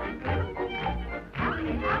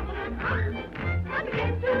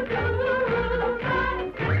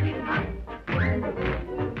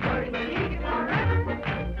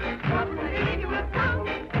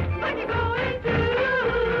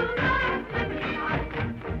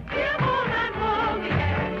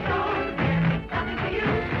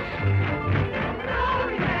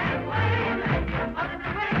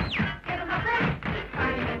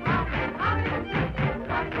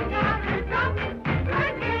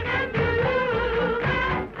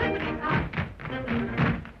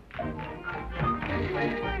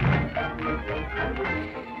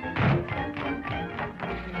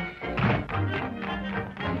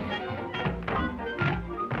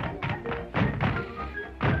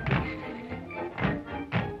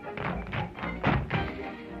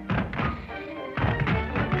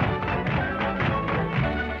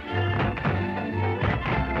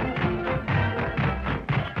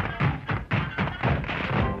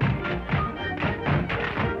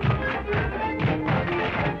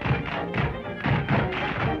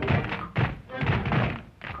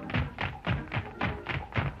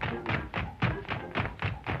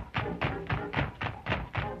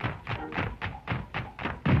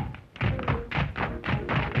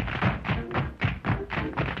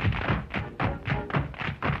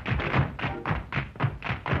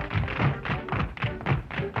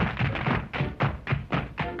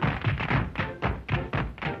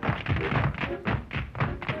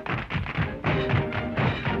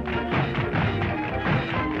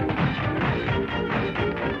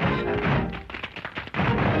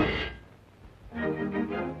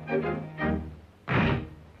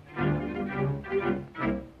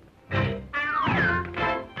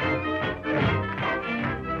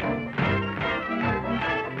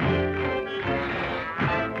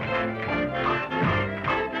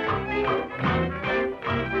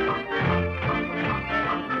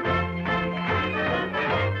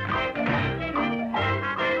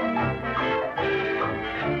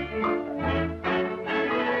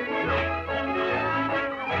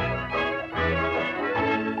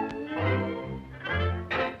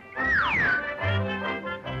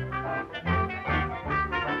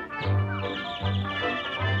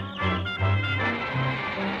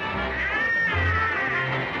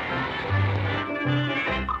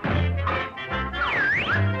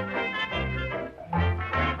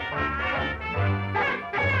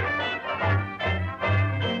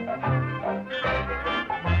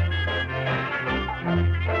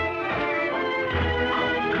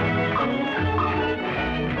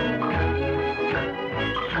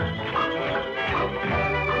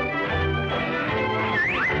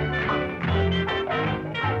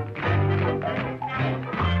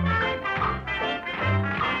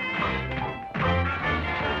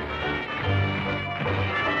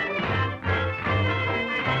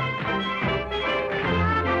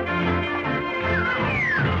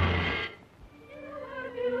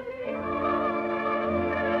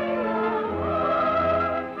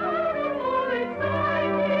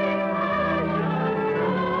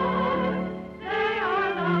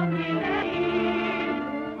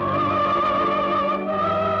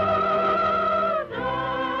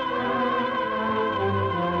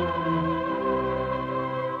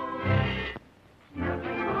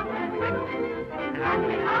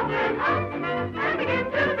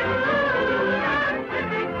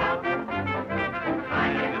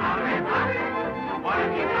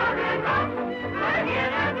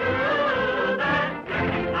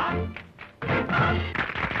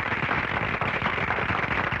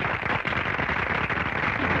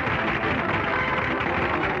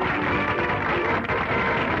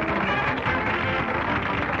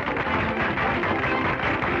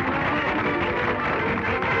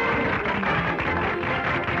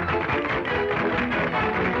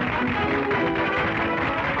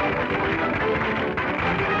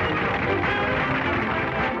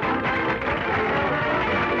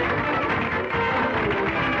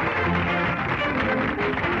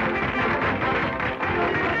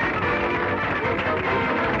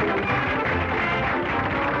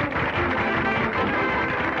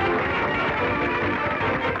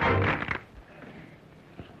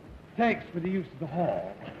 Thanks for the use of the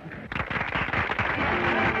hall.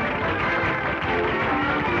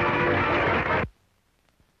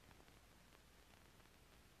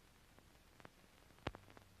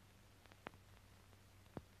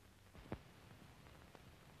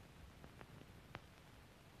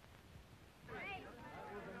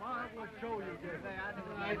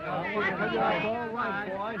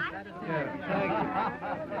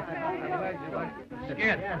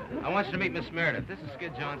 Skid, I want you to meet Miss Meredith. This is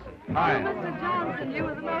Skid Johnson. Oh, Mr. Johnson, you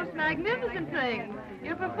were the most magnificent thing.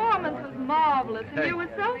 Your performance was marvelous, and you were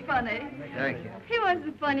so funny. Thank you. He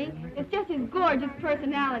wasn't funny. It's just his gorgeous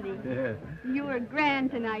personality. Yeah. You were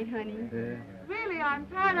grand tonight, honey. Yeah. Really, I'm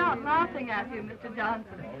tired out laughing at you, Mr.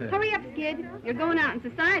 Johnson. Hurry up, Skid. You're going out in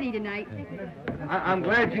society tonight. I'm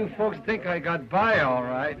glad you folks think I got by all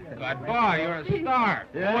right. Got by, you're a star.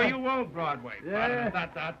 Yeah. Boy, you won't Broadway. Yeah. You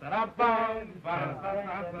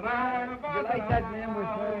like that name was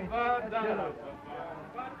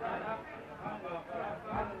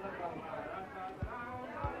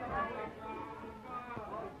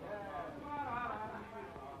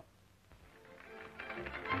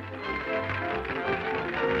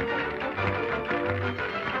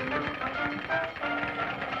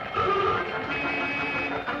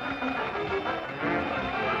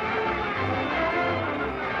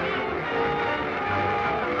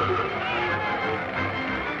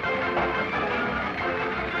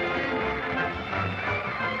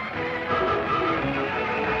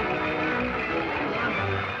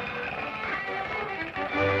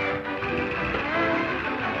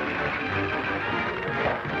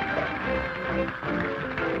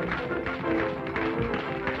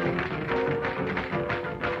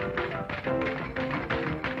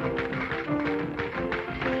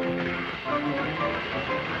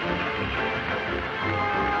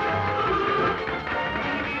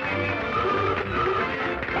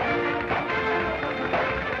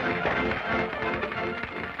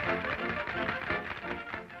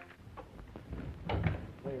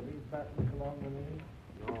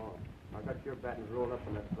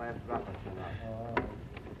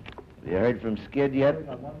You heard from Skid yet?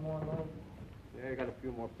 Yeah, you got a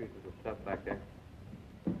few more pieces of stuff back there.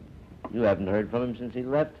 You haven't heard from him since he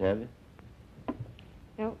left, have you?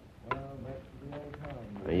 Nope.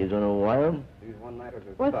 Are you going to wire him? These one-nighters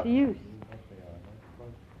are What's tough. the use?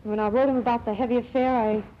 When I wrote him about the heavy affair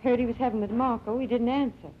I heard he was having with Marco, he didn't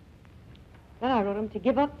answer. Then I wrote him to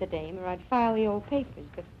give up the dame or I'd file the old papers,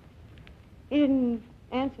 but he didn't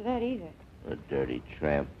answer that either. A dirty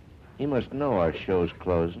tramp. He must know our show's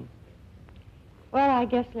closing. Well, I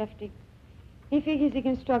guess, Lefty, he figures he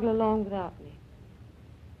can struggle along without me.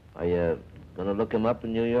 Are you going to look him up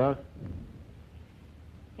in New York?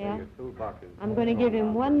 Yeah? Your toolbox is... I'm going to give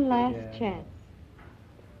him one last chance.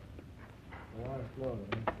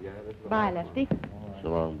 Yeah, this is... Bye, Lefty. So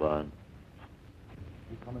long, Bond.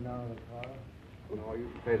 You coming down to the car? No, you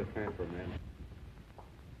pay the transfer, man.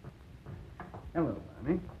 Hello,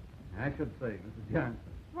 Bonnie. I should say, Mrs. Johnson.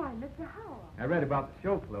 Why, Mr. Howell. I read about the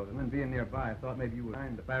show closing, and being nearby, I thought maybe you would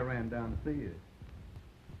mind if I ran down to see you.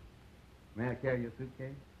 May I carry your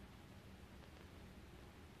suitcase?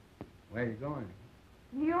 Where are you going?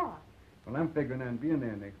 New York. Well, I'm figuring on being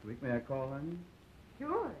there next week. May I call on you?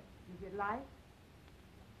 Sure, if you'd like.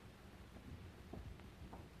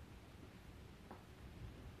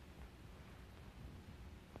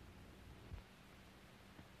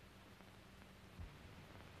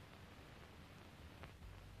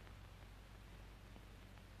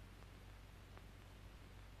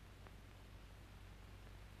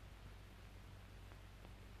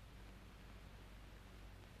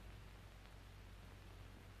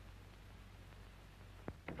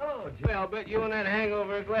 Oh, gee, I'll bet you and that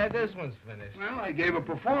hangover are glad this one's finished. Well, I gave a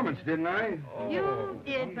performance, didn't I? You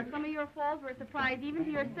did, but some of your falls were a surprise even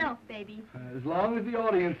to yourself, baby. As long as the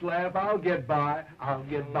audience laugh, I'll get by. I'll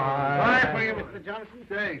get by. Bye for you, Mr. Johnson.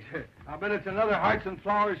 Thanks. I bet it's another Hearts and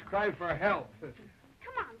Flowers cry for help. Come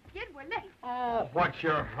on, Skid, we're late. Oh, what's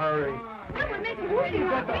your hurry? No, we're making You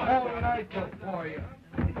got the whole night for you.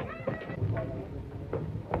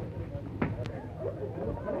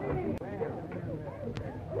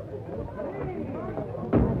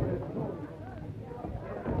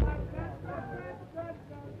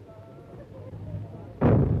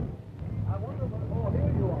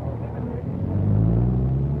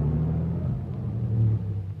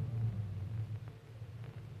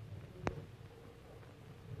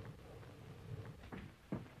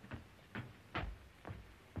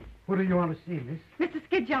 Who do you want to see, miss? Mr.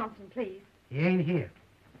 Skid Johnson, please. He ain't here.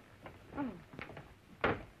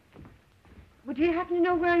 Oh. Would you happen to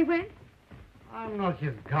know where he went? I'm not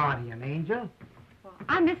his guardian angel. Well,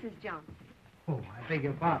 I'm Mrs. Johnson. Oh, I beg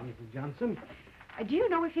your pardon, Mrs. Johnson. Do you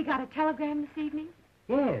know if he got a telegram this evening?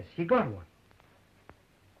 Yes, he got one.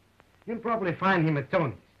 You'll probably find him at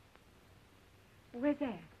Tony's. Where's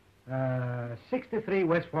that? 63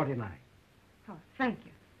 West 49. Oh, thank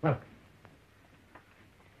you. Welcome.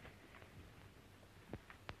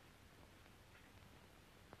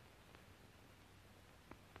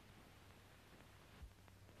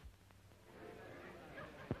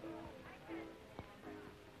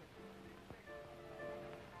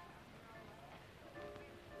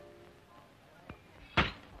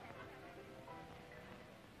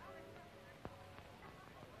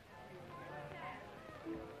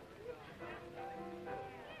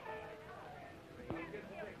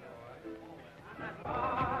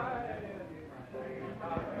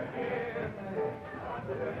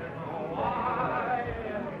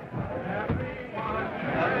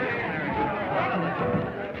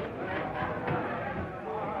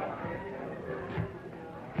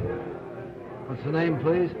 What's the name,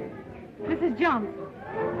 please? Mrs. Johnson.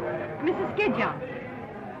 Mrs. Skid Johnson.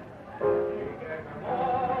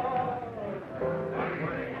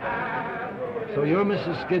 So you're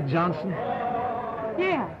Mrs. Skid Johnson?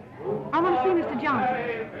 Yeah. I want to see Mr. Johnson.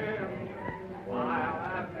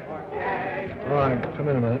 All right, come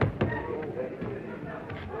in a minute.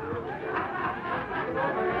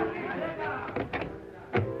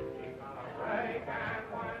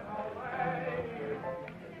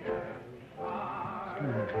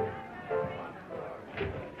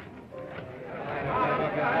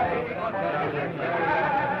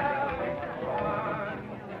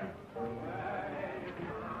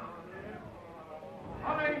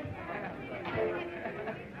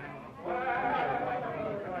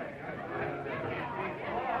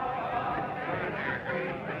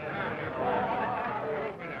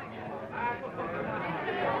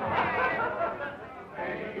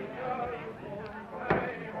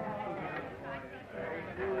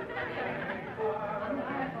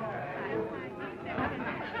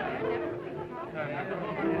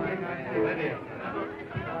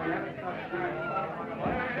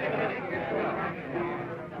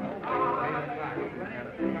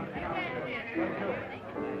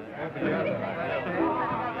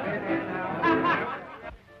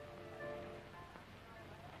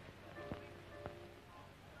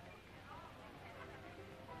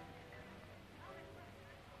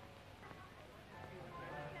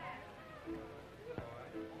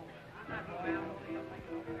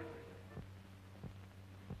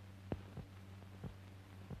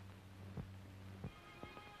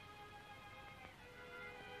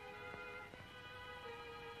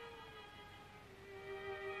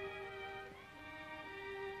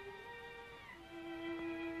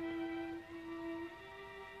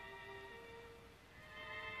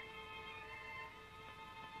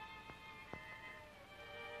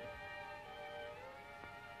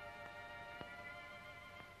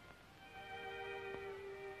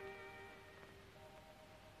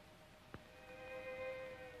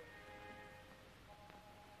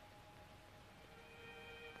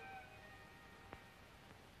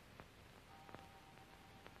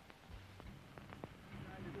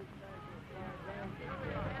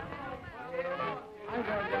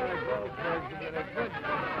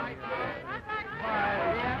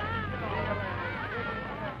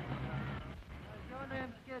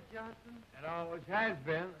 It always has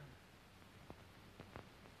been.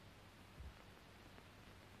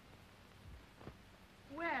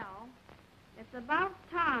 Well, it's about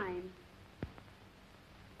time.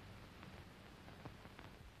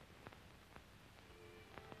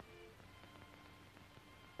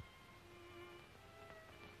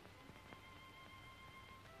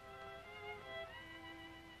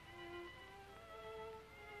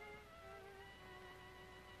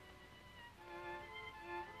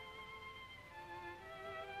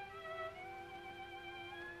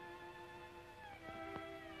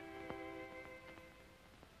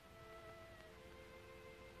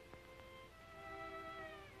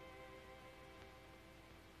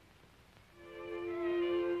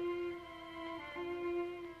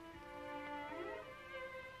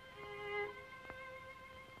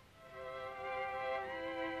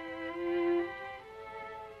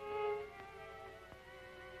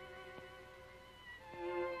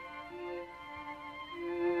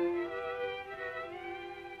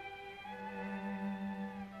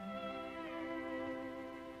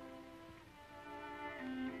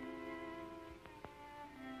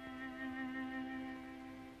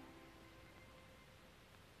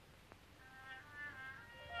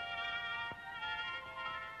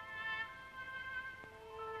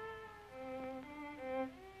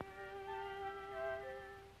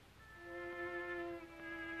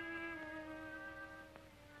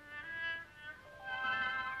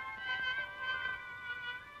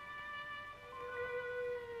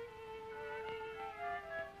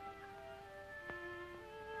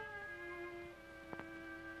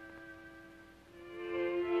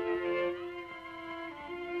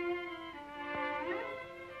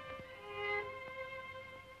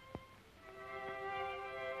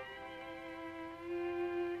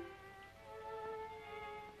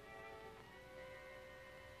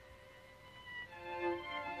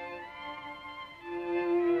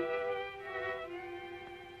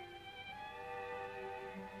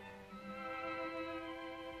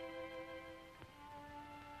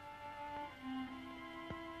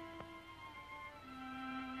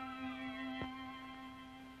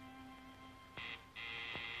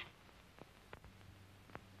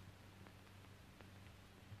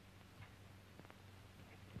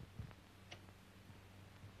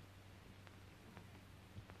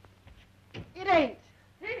 ain't.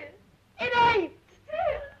 Sid? It ain't.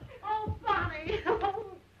 Oh, Bonnie. Oh,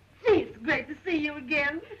 gee, it's great to see you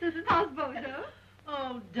again. How's Bojo?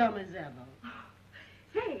 Oh, dumb as ever.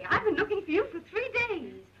 Say, I've been looking for you for 3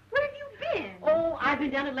 days. Where have you been? Oh, I've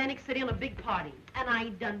been down Atlantic City on a big party, and I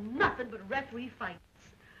ain't done nothing but referee fights.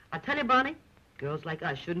 I tell you, Bonnie, girls like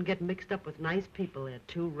us shouldn't get mixed up with nice people. They're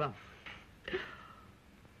too rough.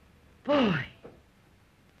 Boy,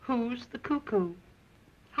 who's the cuckoo?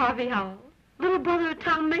 Harvey Howell. Little brother of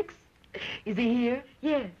Tom Mix? Is he here?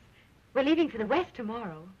 Yes. We're leaving for the West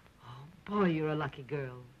tomorrow. Boy, you're a lucky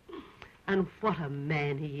girl. And what a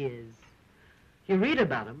man he is. You read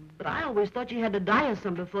about him, but I always thought you had to die of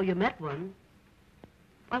some before you met one.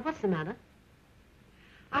 Why, what's the matter?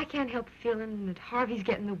 I can't help feeling that Harvey's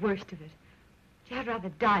getting the worst of it. I'd rather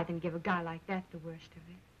die than give a guy like that the worst of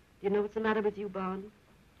it. You know what's the matter with you, Bond?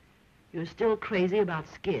 You're still crazy about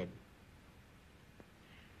Skid.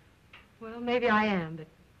 Well, maybe I am, but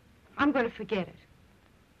I'm going to forget it.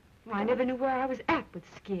 Well, I never knew where I was at with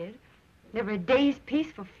Skid. Never a day's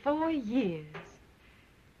peace for 4 years.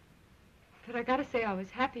 But I gotta say I was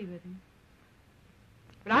happy with him.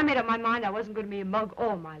 But I made up my mind I wasn't going to be a mug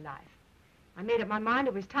all my life. I made up my mind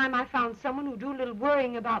it was time I found someone who'd do a little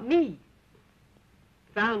worrying about me.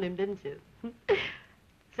 Found him, didn't you?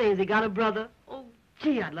 Say, has he got a brother? Oh,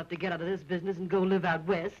 gee, I'd love to get out of this business and go live out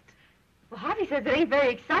west. Well, Harvey says it ain't very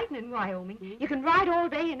exciting in Wyoming. You can ride all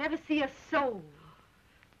day and never see a soul.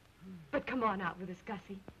 But come on out with us,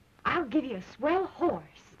 Gussie. I'll give you a swell horse.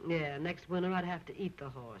 Yeah, next winter I'd have to eat the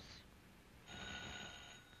horse.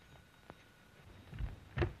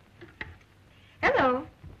 Hello.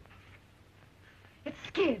 It's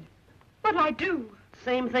Skid. What'd I do?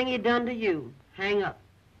 Same thing he done to you. Hang up.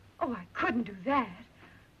 Oh, I couldn't do that.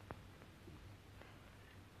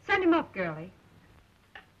 Send him up, girlie.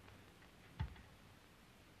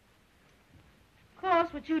 Of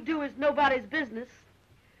course, what you do is nobody's business.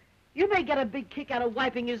 You may get a big kick out of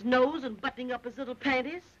wiping his nose and buttoning up his little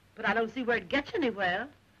panties, but I don't see where it gets you anywhere.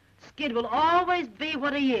 Skid will always be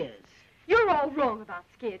what he is. You're all wrong about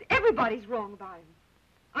Skid. Everybody's wrong about him.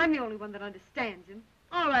 I'm the only one that understands him.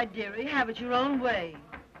 All right, dearie, have it your own way.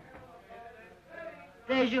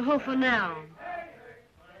 There's your hoofer now.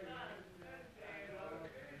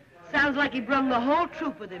 Sounds like he brung the whole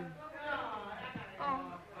troop with him.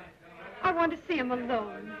 Oh, I want to see him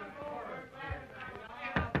alone.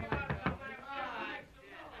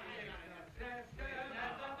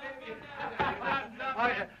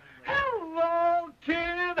 Hello,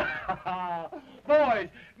 kid. Boys,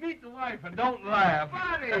 meet the wife and don't laugh.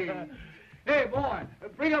 Buddy. Hey, boy,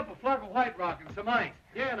 bring up a flug of White Rock and some ice.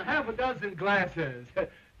 Yeah, and half a dozen glasses.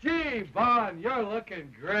 Gee, Bon, you're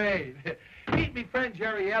looking great. Meet me friend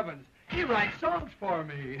Jerry Evans. He writes songs for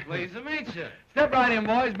me. Pleased to meet you. Step right in,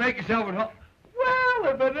 boys. Make yourself at home.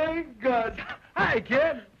 Well, if it ain't good. Hi,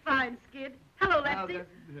 kid. Fine, Skid. Hello, Lefty.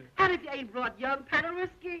 And if you ain't brought young Panel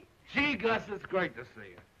Whiskey. Gee, Gus, it's great to see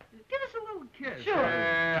you. Give us a little kiss.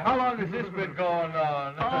 Sure. How long has this been going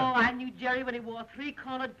on? Oh, I knew Jerry when he wore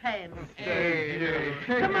 3-cornered pants. Hey.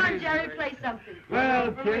 Come on, Jerry, play something.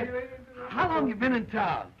 Well, kid, how long you been in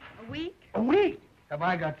town? A week? A week? Have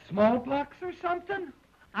I got smallpox or something?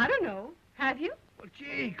 I don't know. Have you? Well,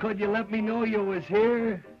 gee, could you let me know you was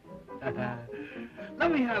here?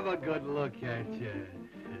 Let me have a good look at you.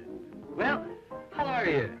 Well, how are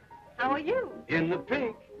you? How are you? In the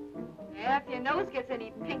pink. Yeah, if your nose gets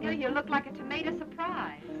any pinker, you look like a tomato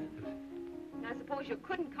surprise. And I suppose you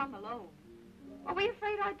couldn't come alone. What were you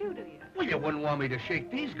afraid I'd do to you? Well, you wouldn't want me to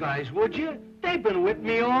shake these guys, would you? They've been with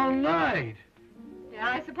me all night. Yeah,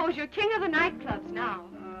 I suppose you're king of the nightclubs now.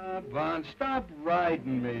 Bon, stop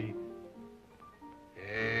riding me.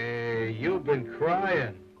 Hey, you've been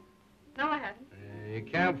crying. No, I haven't. You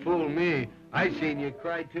can't fool me. I seen you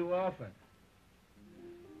cry too often.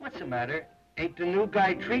 What's the matter? Ain't the new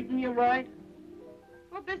guy treating you right?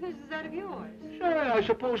 What business is that of yours? Sure, I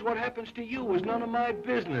suppose what happens to you is none of my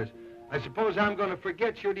business. I suppose I'm going to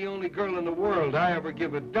forget you're the only girl in the world I ever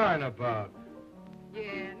give a darn about.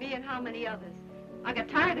 Yeah, me and how many others. I got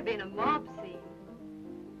tired of being a mob scene.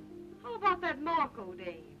 How about that Marco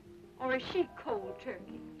dame? Or is she cold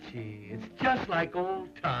turkey? Gee, it's just like old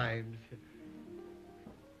times.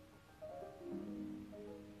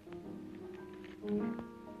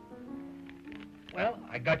 Well,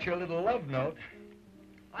 I got your little love note.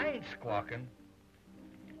 I ain't squawking.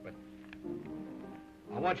 But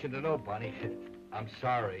I want you to know, Bunny, I'm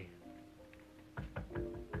sorry.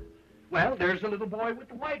 Well, there's the little boy with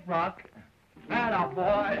the white rock. Atta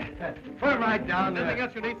boy. Put it right down there. Anything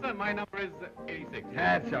else you need, son? My number is 86.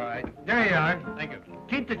 That's all right. There you are. Thank you.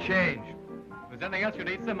 Keep the change. Was there's anything else you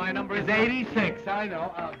need, sir, my number is... It's 86, I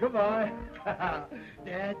know. Goodbye.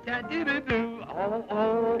 Da-da-doo-doo-doo. Oh,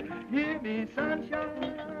 oh, give me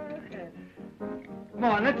sunshine. Come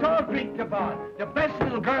on, let's all drink to Bond. The best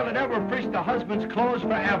little girl that ever fished a husband's clothes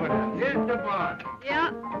for evidence. Here's to Bond. Yeah,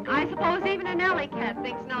 I suppose even an alley cat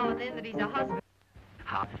thinks now and then that he's a husband.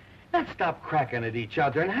 Let's stop cracking at each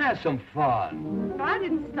other and have some fun. I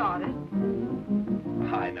didn't start it.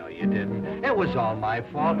 I know you didn't. It was all my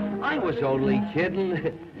fault. I was only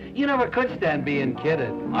kidding. You never could stand being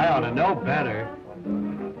kidded. I ought to know better.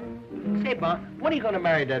 Say, Bond, when are you going to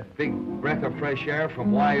marry that big breath of fresh air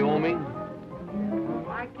from Wyoming?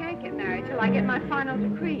 I can't get married till I get my final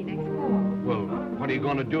decree next fall. Well, what are you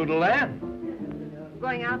going to do to land?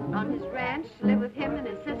 Going out on his ranch to live with him and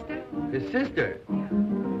his sister. His sister?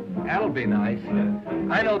 That'll be nice.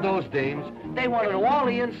 I know those dames. They want to know all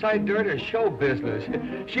the inside dirt of show business.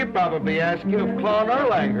 She'd probably ask you if Claude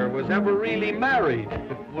Erlanger was ever really married.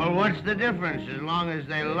 Well, what's the difference as long as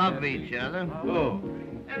they love each other? Oh.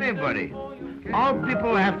 Anybody. All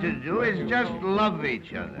people have to do is just love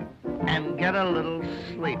each other and get a little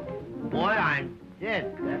sleep. Boy, I'm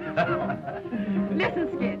dead. Listen,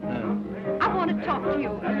 Skid. I want to talk to you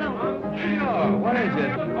alone. Sure. What is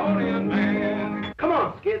it? Come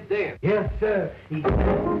on, Skid, dance. Yes, sir. He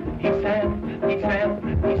sang the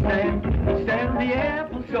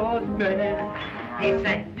applesauce man. He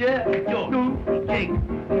sang, yeah, George, Jake,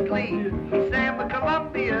 Glee. He sang the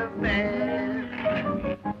Columbia Band.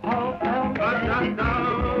 Oh,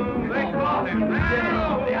 they call him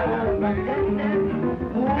now.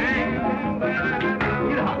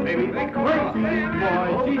 Get out, baby. They call him.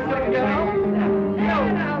 Boy, she's so young.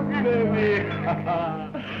 Baby.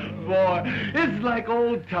 Boy, it's like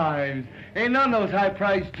old times. Ain't none of those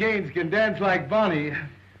high-priced Janes can dance like Bonnie.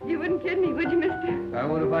 You wouldn't kid me, would you, mister? I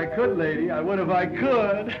would if I could, lady. I would if I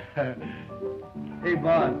could. Hey,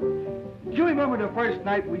 Bon, do you remember the first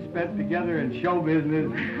night we spent together in show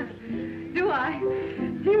business? Do I?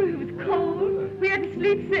 Gee, it was cold. We had to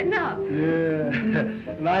sleep sitting up. Yeah,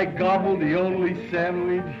 and I gobbled the only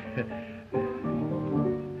sandwich.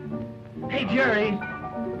 Hey, Jerry.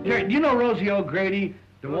 Jerry, do you know Rosie O'Grady?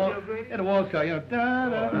 The waltz guy, you know.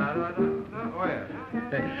 Da-da. Oh, yeah.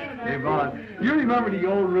 Hey, Bon, you remember the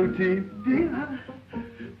old routine?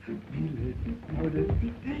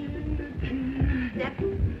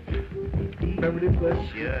 Remember this one?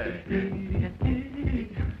 Sure.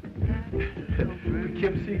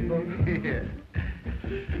 Kim Seagull. Yeah.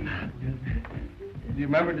 Do you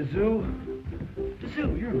remember the zoo? The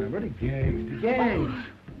zoo, you remember the gangs.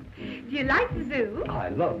 Do you like the zoo? Oh, I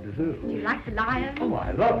love the zoo. Do you like the lions? Oh,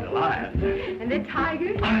 I love the lions. And the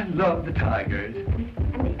tigers? I love the tigers.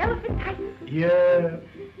 And the elephantitis? Yeah.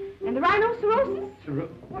 And the rhinoceroses?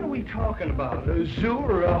 What are we talking about? A zoo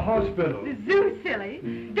or a hospital? The zoo, silly.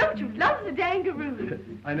 Don't you love the dangaroos?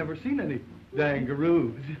 I never seen any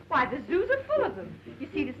dangaroos. Why, the zoos are full of them. You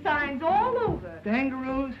see the signs all over.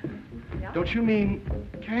 Dangaroos? Yeah. Don't you mean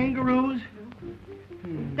kangaroos?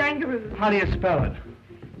 Dangaroos. How do you spell it?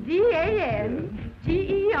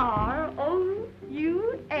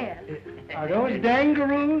 D-A-N-G-E-R-O-U-S. Are those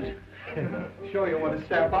dangaroos? Show you what a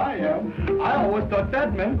sap I am. I always thought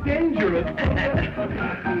that meant dangerous.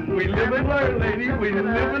 We live and learn, lady. We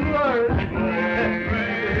live and learn.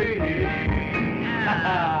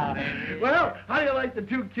 Well, how do you like the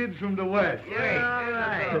two kids from the West? Great. All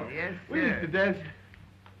right. Yes, sir. We used to dance.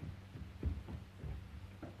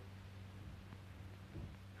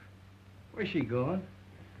 Where's she going?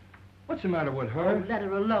 What's the matter with her? Oh, let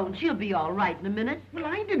her alone. She'll be all right in a minute. Well,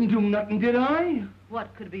 I didn't do nothing, did I?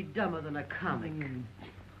 What could be dumber than a comic?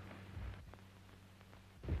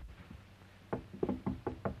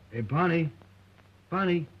 Hey, Bonnie.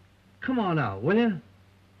 Bonnie, come on out, will you?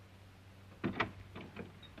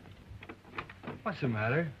 What's the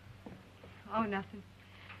matter? Oh, nothing.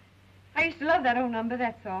 I used to love that old number,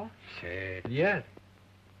 that's all. Say it yet.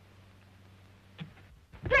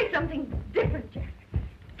 Play something different, Jack.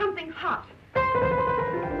 Something hot. Come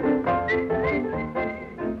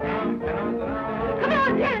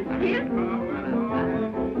on, dance, kid.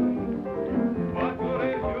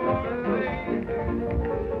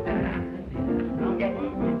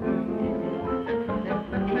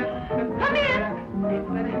 Come in.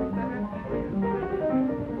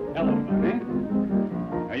 Hello, Bonnie.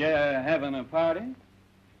 Are you having a party?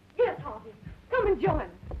 Yes, Harvey. Come and join us.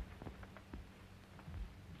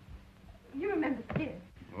 You remember Skid.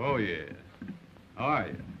 Oh, yes. How are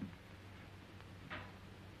you?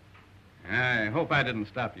 I hope I didn't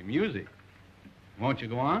stop your music. Won't you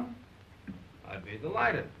go on? I'd be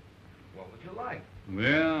delighted. What would you like?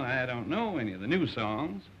 Well, I don't know any of the new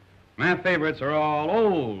songs. My favorites are all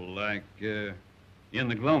old, like In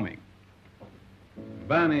the Gloaming.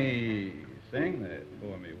 Bonnie, sing that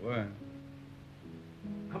for me, what?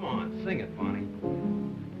 Come on, sing it, Bonnie.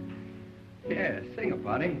 Yeah, sing it,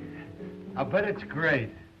 Bonnie. I bet it's great.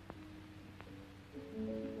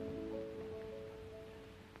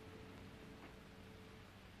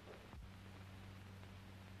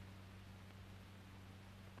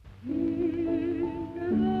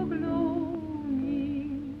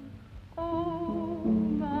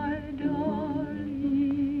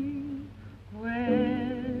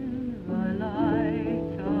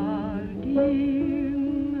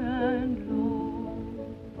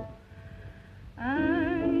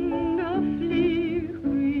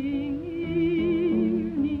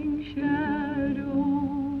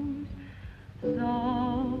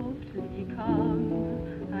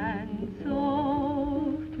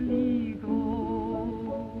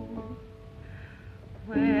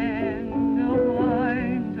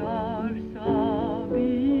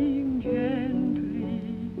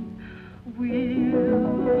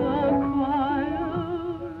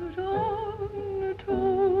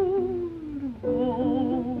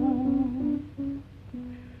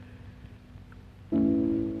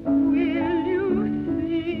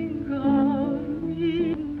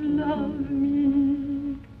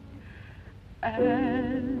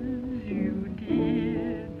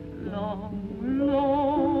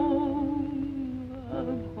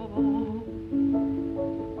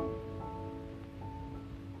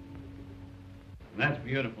 That's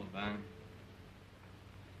beautiful, Bonnie.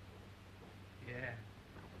 Yeah.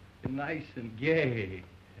 Nice and gay.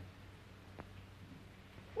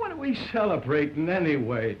 What are we celebrating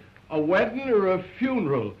anyway? A wedding or a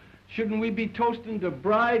funeral? Shouldn't we be toasting the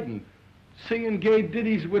bride and singing gay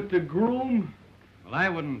ditties with the groom? Well, I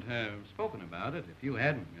wouldn't have spoken about it if you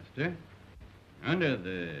hadn't, mister. Under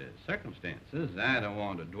the circumstances, I don't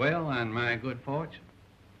want to dwell on my good fortune,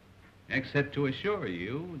 except to assure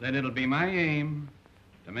you that it'll be my aim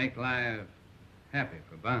to make life happy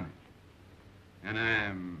for Bonnie. And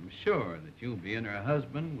I'm sure that you, being her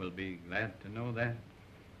husband, will be glad to know that.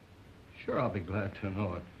 Sure, I'll be glad to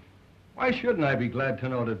know it. Why shouldn't I be glad to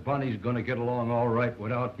know that Bonnie's going to get along all right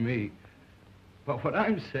without me? But what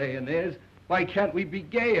I'm saying is, why can't we be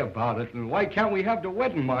gay about it? And why can't we have the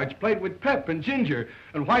wedding march played with pep and ginger?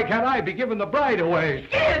 And why can't I be giving the bride away?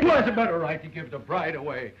 Who has a better right to give the bride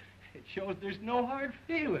away? It shows there's no hard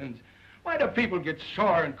feelings. Why do people get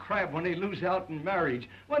sore and crab when they lose out in marriage?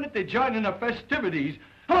 Why don't they join in the festivities?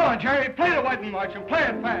 Come on, Jerry, play the wedding march and play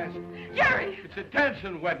it fast. Jerry! It's a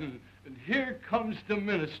dancing wedding, and here comes the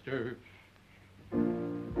minister.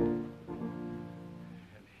 And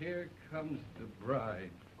here comes the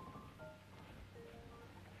bride.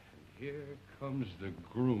 And here comes the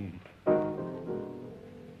groom.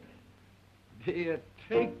 Do you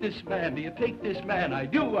take this man? Do you take this man? I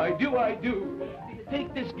do, I do, I do. Do you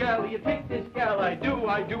take this gal? Do you take this gal? I do,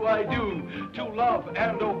 I do, I do. To love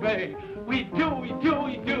and obey. We do, we do,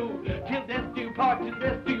 we do. Till death do you part, till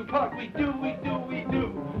death do you part. We do, we do, we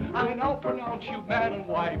do. I mean, I'll pronounce you man and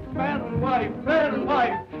wife, man and wife, man and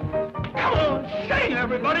wife. Come on, sing,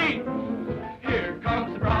 everybody. Here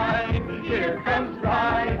comes the bride, here comes the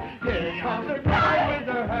bride, here comes the bride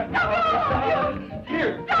with her hands up.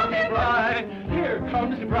 Here comes the bride, here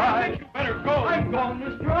comes the bride. You better go. I'm gone,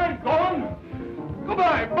 mister, I'm gone.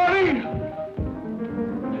 Goodbye, buddy.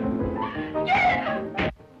 Yeah!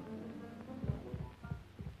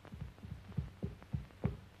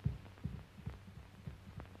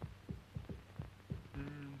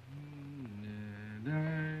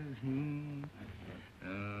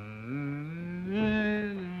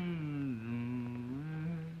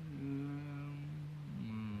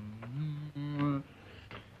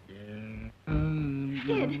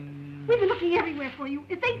 We've been looking everywhere for you.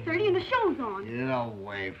 It's 8:30 and the show's on. Get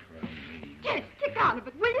away from me. Get stick out of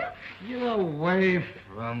it, will you? Get away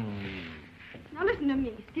from me. Now listen to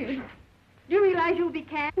me, Skid. Do you realize you'll be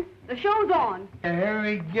canned? The show's on.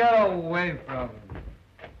 Harry, get away from me.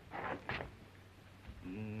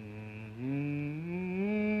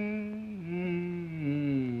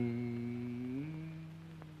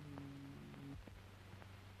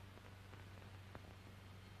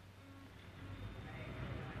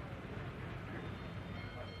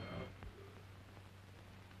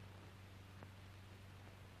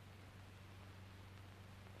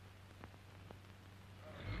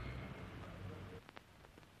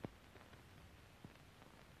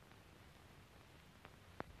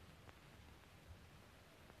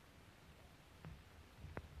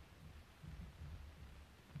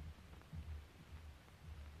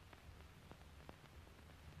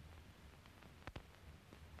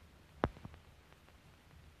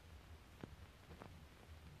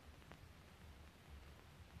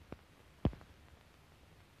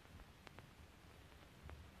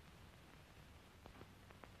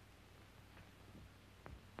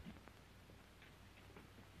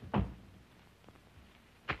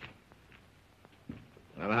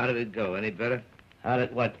 how did it go? Any better? How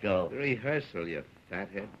did what go? The rehearsal, you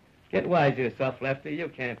fathead. Get wise to yourself, Lefty. You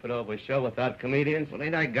can't put over a show without comedians. Well,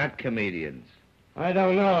 ain't I got comedians? I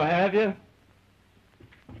don't know, have you?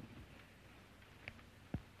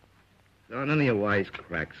 No, none of your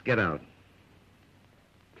wisecracks. Get out.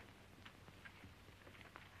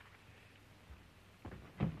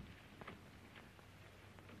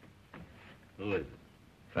 Who is it?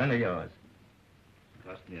 Friend of yours.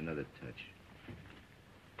 Cost me another touch.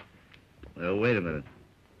 Well, wait a minute.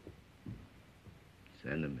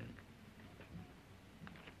 Send him in.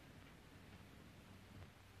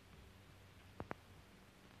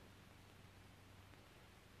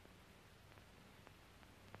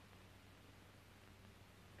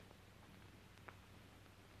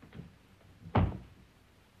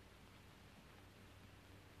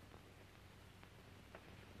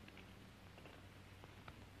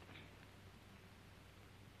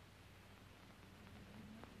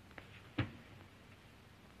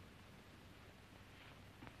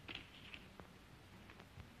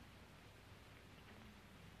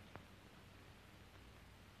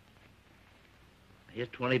 Here's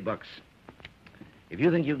 $20. If you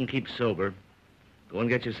think you can keep sober, go and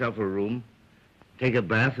get yourself a room, take a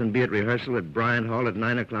bath, and be at rehearsal at Bryant Hall at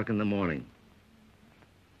 9 o'clock in the morning.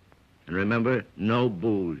 And remember, no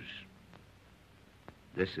booze.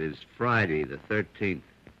 This is Friday, the 13th.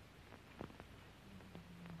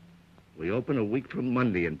 We open a week from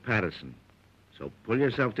Monday in Patterson. So pull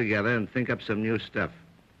yourself together and think up some new stuff.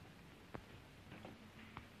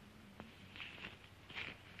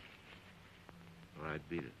 All right,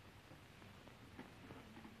 beat it.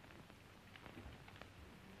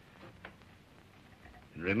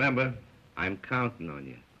 And remember, I'm counting on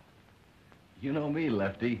you. You know me,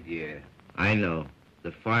 Lefty. Yeah, I know.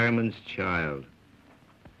 The fireman's child.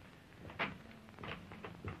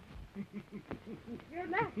 You're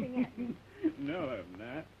laughing at me. No, I'm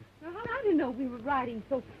not. Now, how did you know we were riding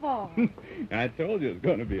so far? I told you it was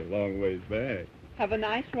going to be a long ways back. Have a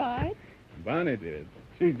nice ride? Bonnie did.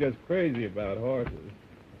 She's just crazy about horses.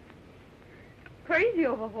 Crazy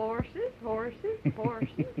over horses.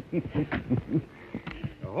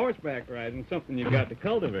 A horseback riding's something you've got to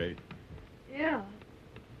cultivate. Yeah.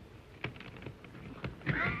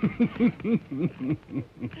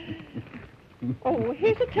 Oh,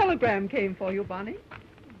 here's a telegram came for you, Bonnie.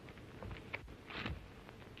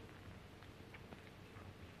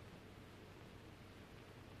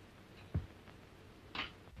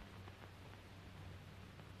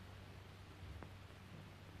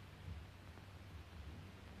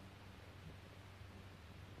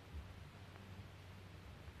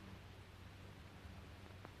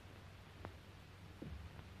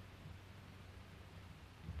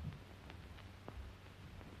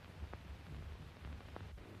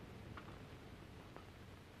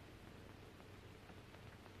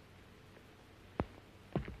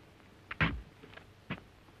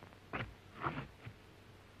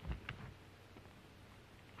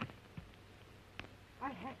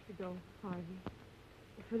 I have to go, Harvey.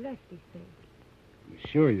 For Lesty's sake.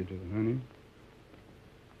 Sure you do, honey.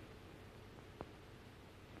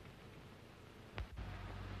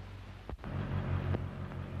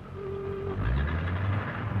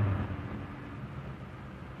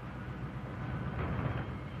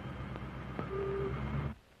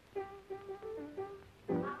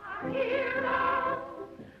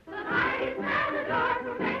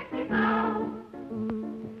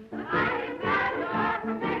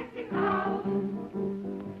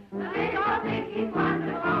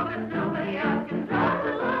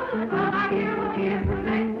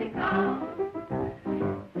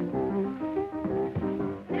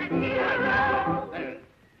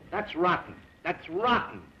 That's rotten. That's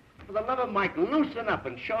rotten. For the love of Mike, loosen up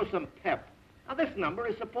and show some pep. Now, this number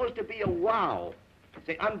is supposed to be a wow.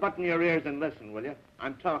 Say, unbutton your ears and listen, will you?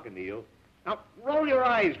 I'm talking to you. Now, roll your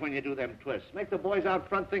eyes when you do them twists. Make the boys out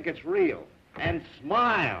front think it's real. And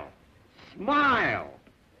smile. Smile.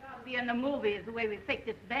 I'll be in the movies the way we fake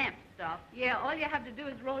this vamp stuff. Yeah, all you have to do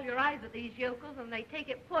is roll your eyes at these yokels, and they take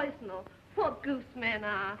it personal. Poor goose men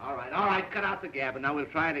are. All right, cut out the gab, and now we'll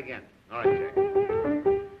try it again. All right, Jack.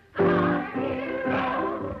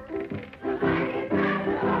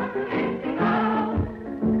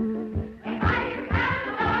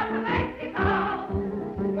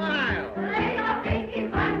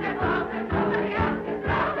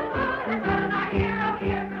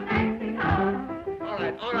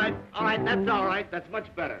 All right, that's all right. That's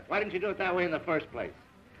much better. Why didn't you do it that way in the first place?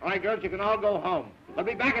 All right, girls, you can all go home. We'll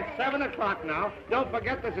be back at 7 o'clock now. Don't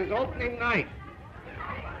forget, this is opening night.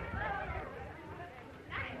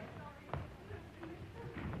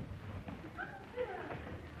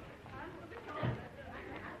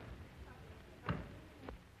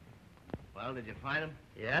 Well, did you find him?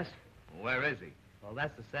 Yes? Where is he? Well,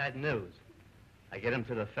 that's the sad news. I get him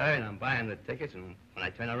to the ferry and I'm buying the tickets, and when I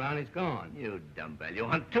turn around, he's gone. You dumbbell. You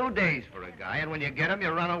hunt 2 days for a guy, and when you get him, you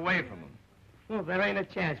run away from him. Well, there ain't a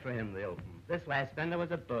chance for him, the open. This last fender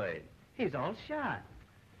was a bird. He's all shot.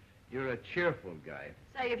 You're a cheerful guy.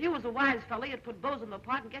 Say, if you was a wise fella, you'd put Bozo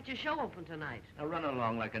apart and get your show open tonight. Now run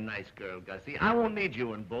along like a nice girl, Gussie. I won't need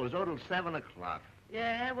you and Bozo till 7 o'clock.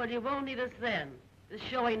 Yeah, well, you won't need us then. This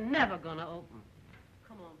show ain't never gonna open.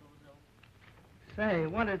 Come on, Bozo. Say,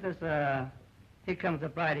 what is this, Here Comes the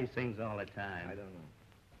Bride he sings all the time? I don't know.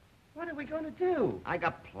 What are we going to do? I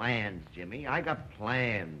got plans, Jimmy. I got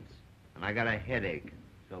plans. And I got a headache.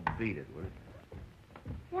 So beat it, will you?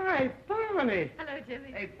 Why, Barney! Hello,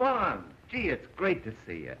 Jimmy. Hey, Bon. Gee, it's great to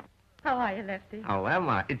see you. How are you, Lefty? Oh, am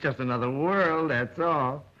I? It's just another world, that's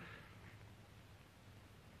all.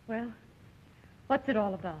 Well, what's it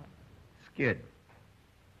all about? Skid.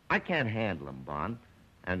 I can't handle him, Bon.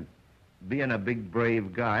 And being a big,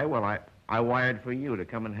 brave guy, well, I wired for you to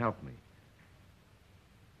come and help me.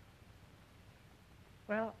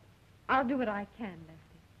 Well, I'll do what I can, Lefty.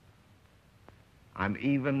 I'm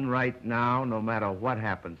even right now, no matter what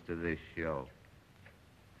happens to this show.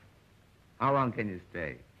 How long can you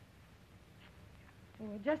stay?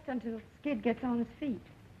 Well, just until Skid gets on his feet.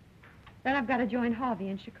 Then I've got to join Harvey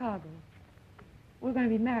in Chicago. We're going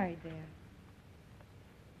to be married there.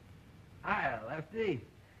 Hi, Lefty.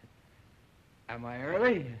 Am I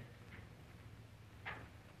early?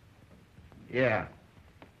 Yeah.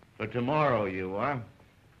 For tomorrow, you are.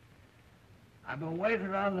 I've been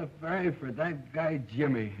waiting on the ferry for that guy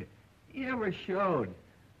Jimmy. He never showed.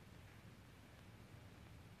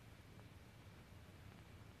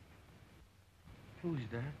 Who's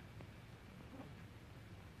that?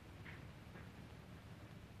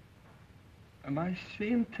 Am I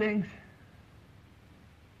seeing things?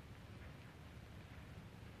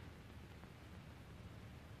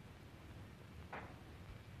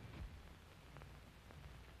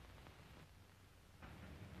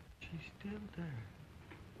 She's still there.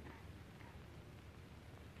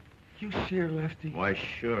 You see her, Lefty? Why,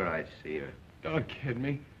 sure I see her. Don't kid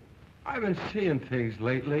me. I've been seeing things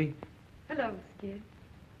lately. Hello, Skid.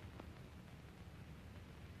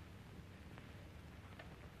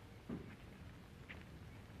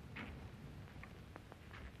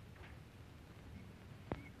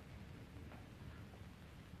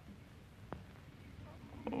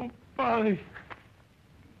 Oh, Bonnie.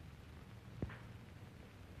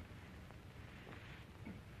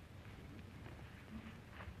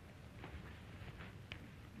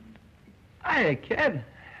 Hiya, kid.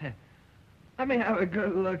 Let me have a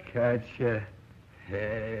good look at you.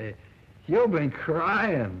 Hey, you've been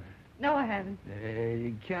crying. No, I haven't. Hey,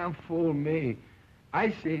 you can't fool me.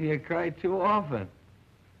 I seen you cry too often.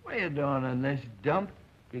 What are you doing in this dump?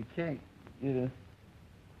 You can't,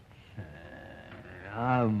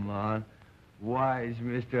 Come on. Wise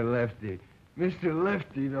Mr. Lefty. Mr.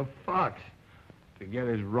 Lefty the Fox. To get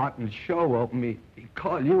his rotten show open, he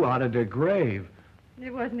called you out of the grave.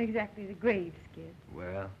 It wasn't exactly the grave, Skid.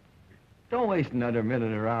 Well, don't waste another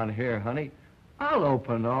minute around here, honey. I'll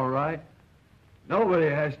open, all right. Nobody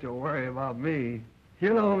has to worry about me.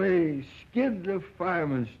 You know me, Skid the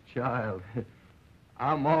fireman's child.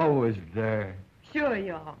 I'm always there. Sure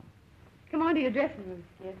you are. Come on to your dressing room,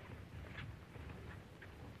 Skid.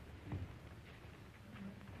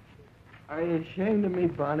 Are you ashamed of me,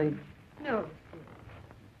 Bonnie? No.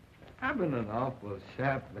 I've been an awful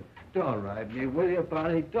sap, but don't ride me, will you,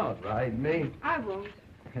 Bonnie? Don't ride me. I won't.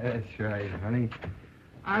 That's right, honey.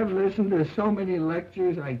 I've listened to so many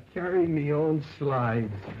lectures, I carry me own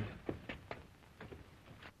slides.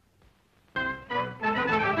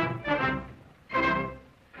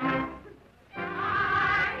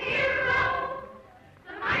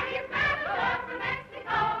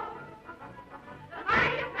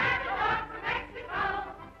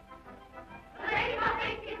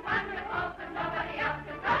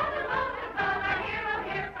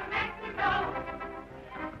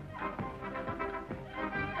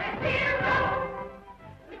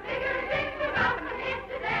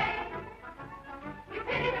 Today.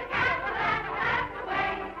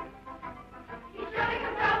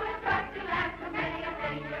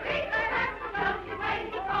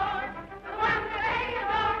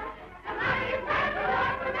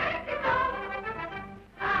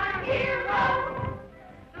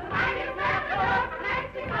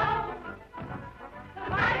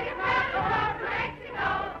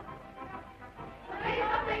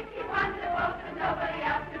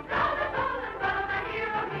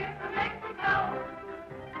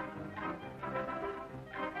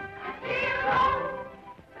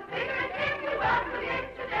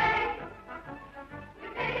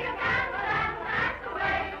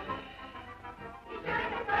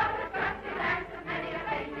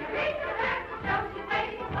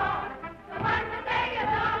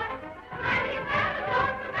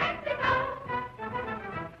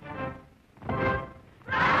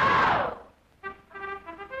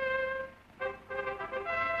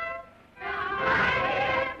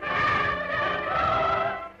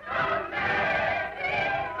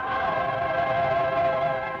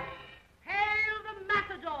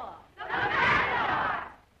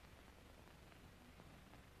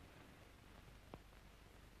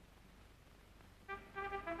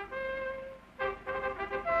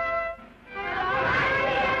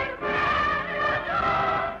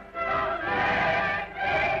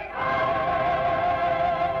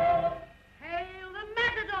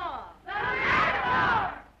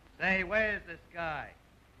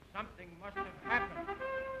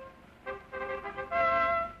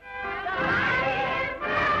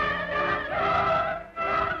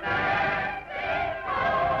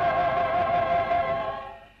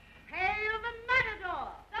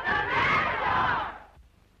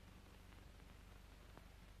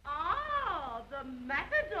 the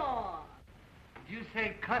matador. Did you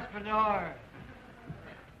say Cuspador?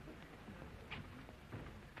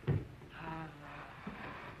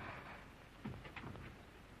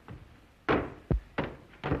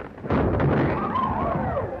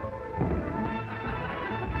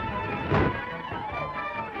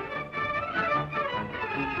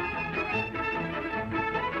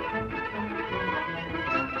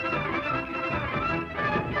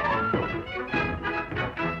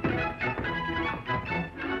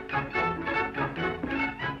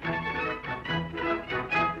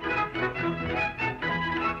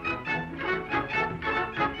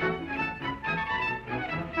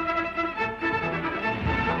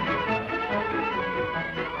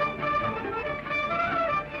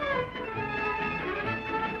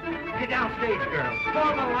 Downstage, girls.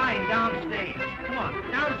 Form a line downstage. Come on,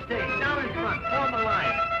 downstage, down in front. Form a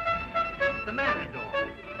line. The matador.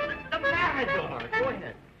 The matador. Go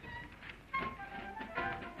ahead.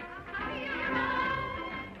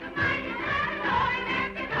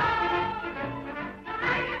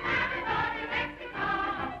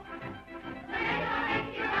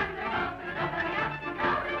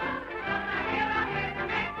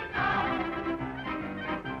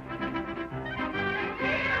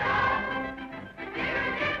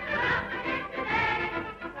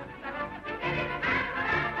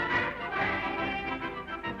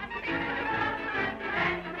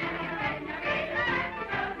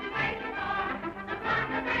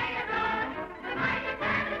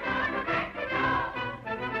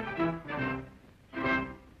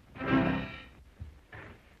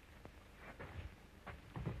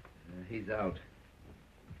 He's out.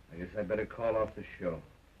 I guess I better call off the show.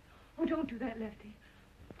 Oh, don't do that, Lefty.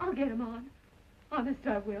 I'll get him on. Honest,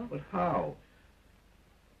 I will. But how?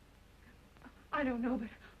 I don't know, but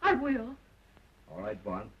I will. All right,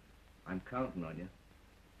 Bond. I'm counting on you.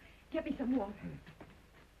 Get me some water.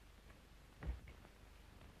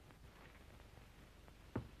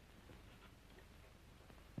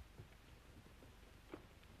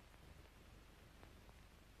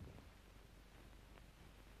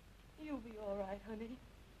 You'll be all right, honey.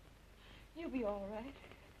 You'll be all right.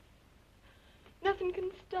 Nothing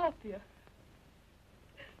can stop you.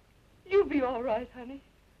 You'll be all right, honey.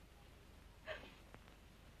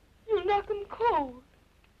 You'll knock 'em cold.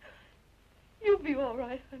 You'll be all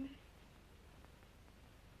right, honey.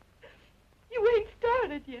 You ain't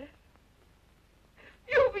started yet.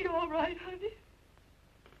 You'll be all right, honey.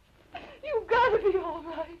 You gotta be all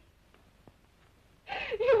right.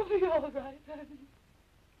 You'll be all right, honey.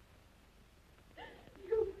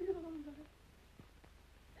 You'll be all right.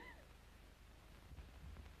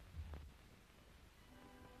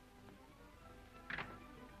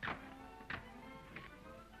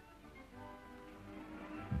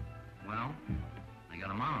 Well, they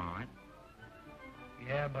got him on, all right.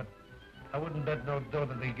 Yeah, but I wouldn't bet no dough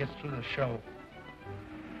that he gets through the show.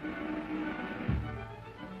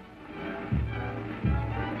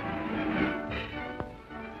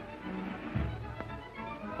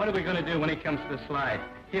 What are we going to do when he comes to the slide?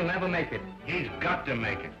 He'll never make it. He's got to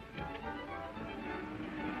make it.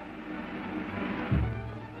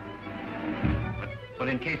 But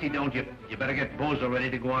in case he don't, you better get Bozo ready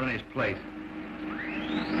to go on in his place.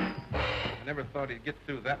 I never thought he'd get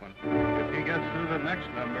through that one. If he gets through the next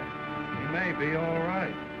number, he may be all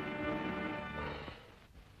right.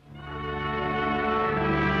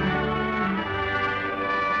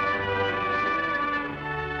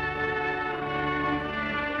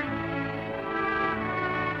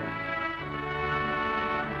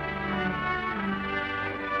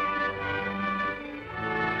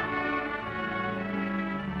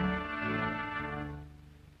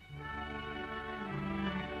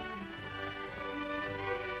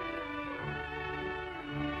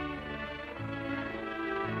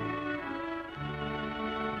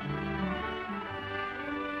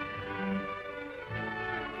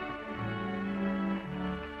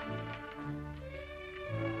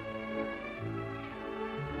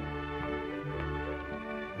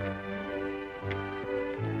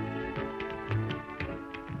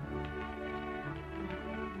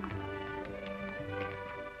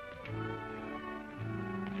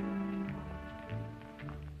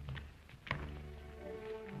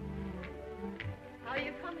 How are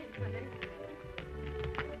you coming, honey?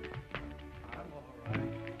 I'm all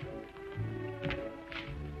right.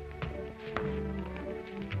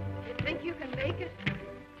 You think you can make it?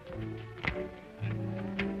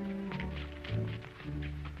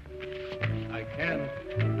 I can.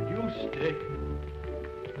 You stay.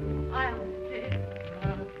 I'll stay.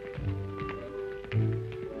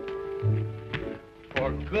 For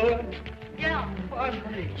good? Yeah.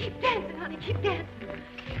 Funny. Keep dancing, honey. keep dancing.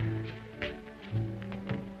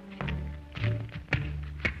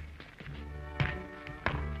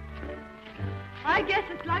 I guess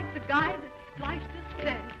it's like the guy that sliced us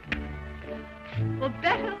said. For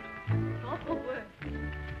better or for worse.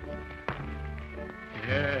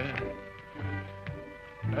 Yeah.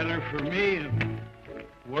 Better for me and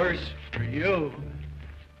worse for you.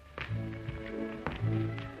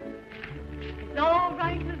 It's all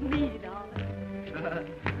right with me, darling.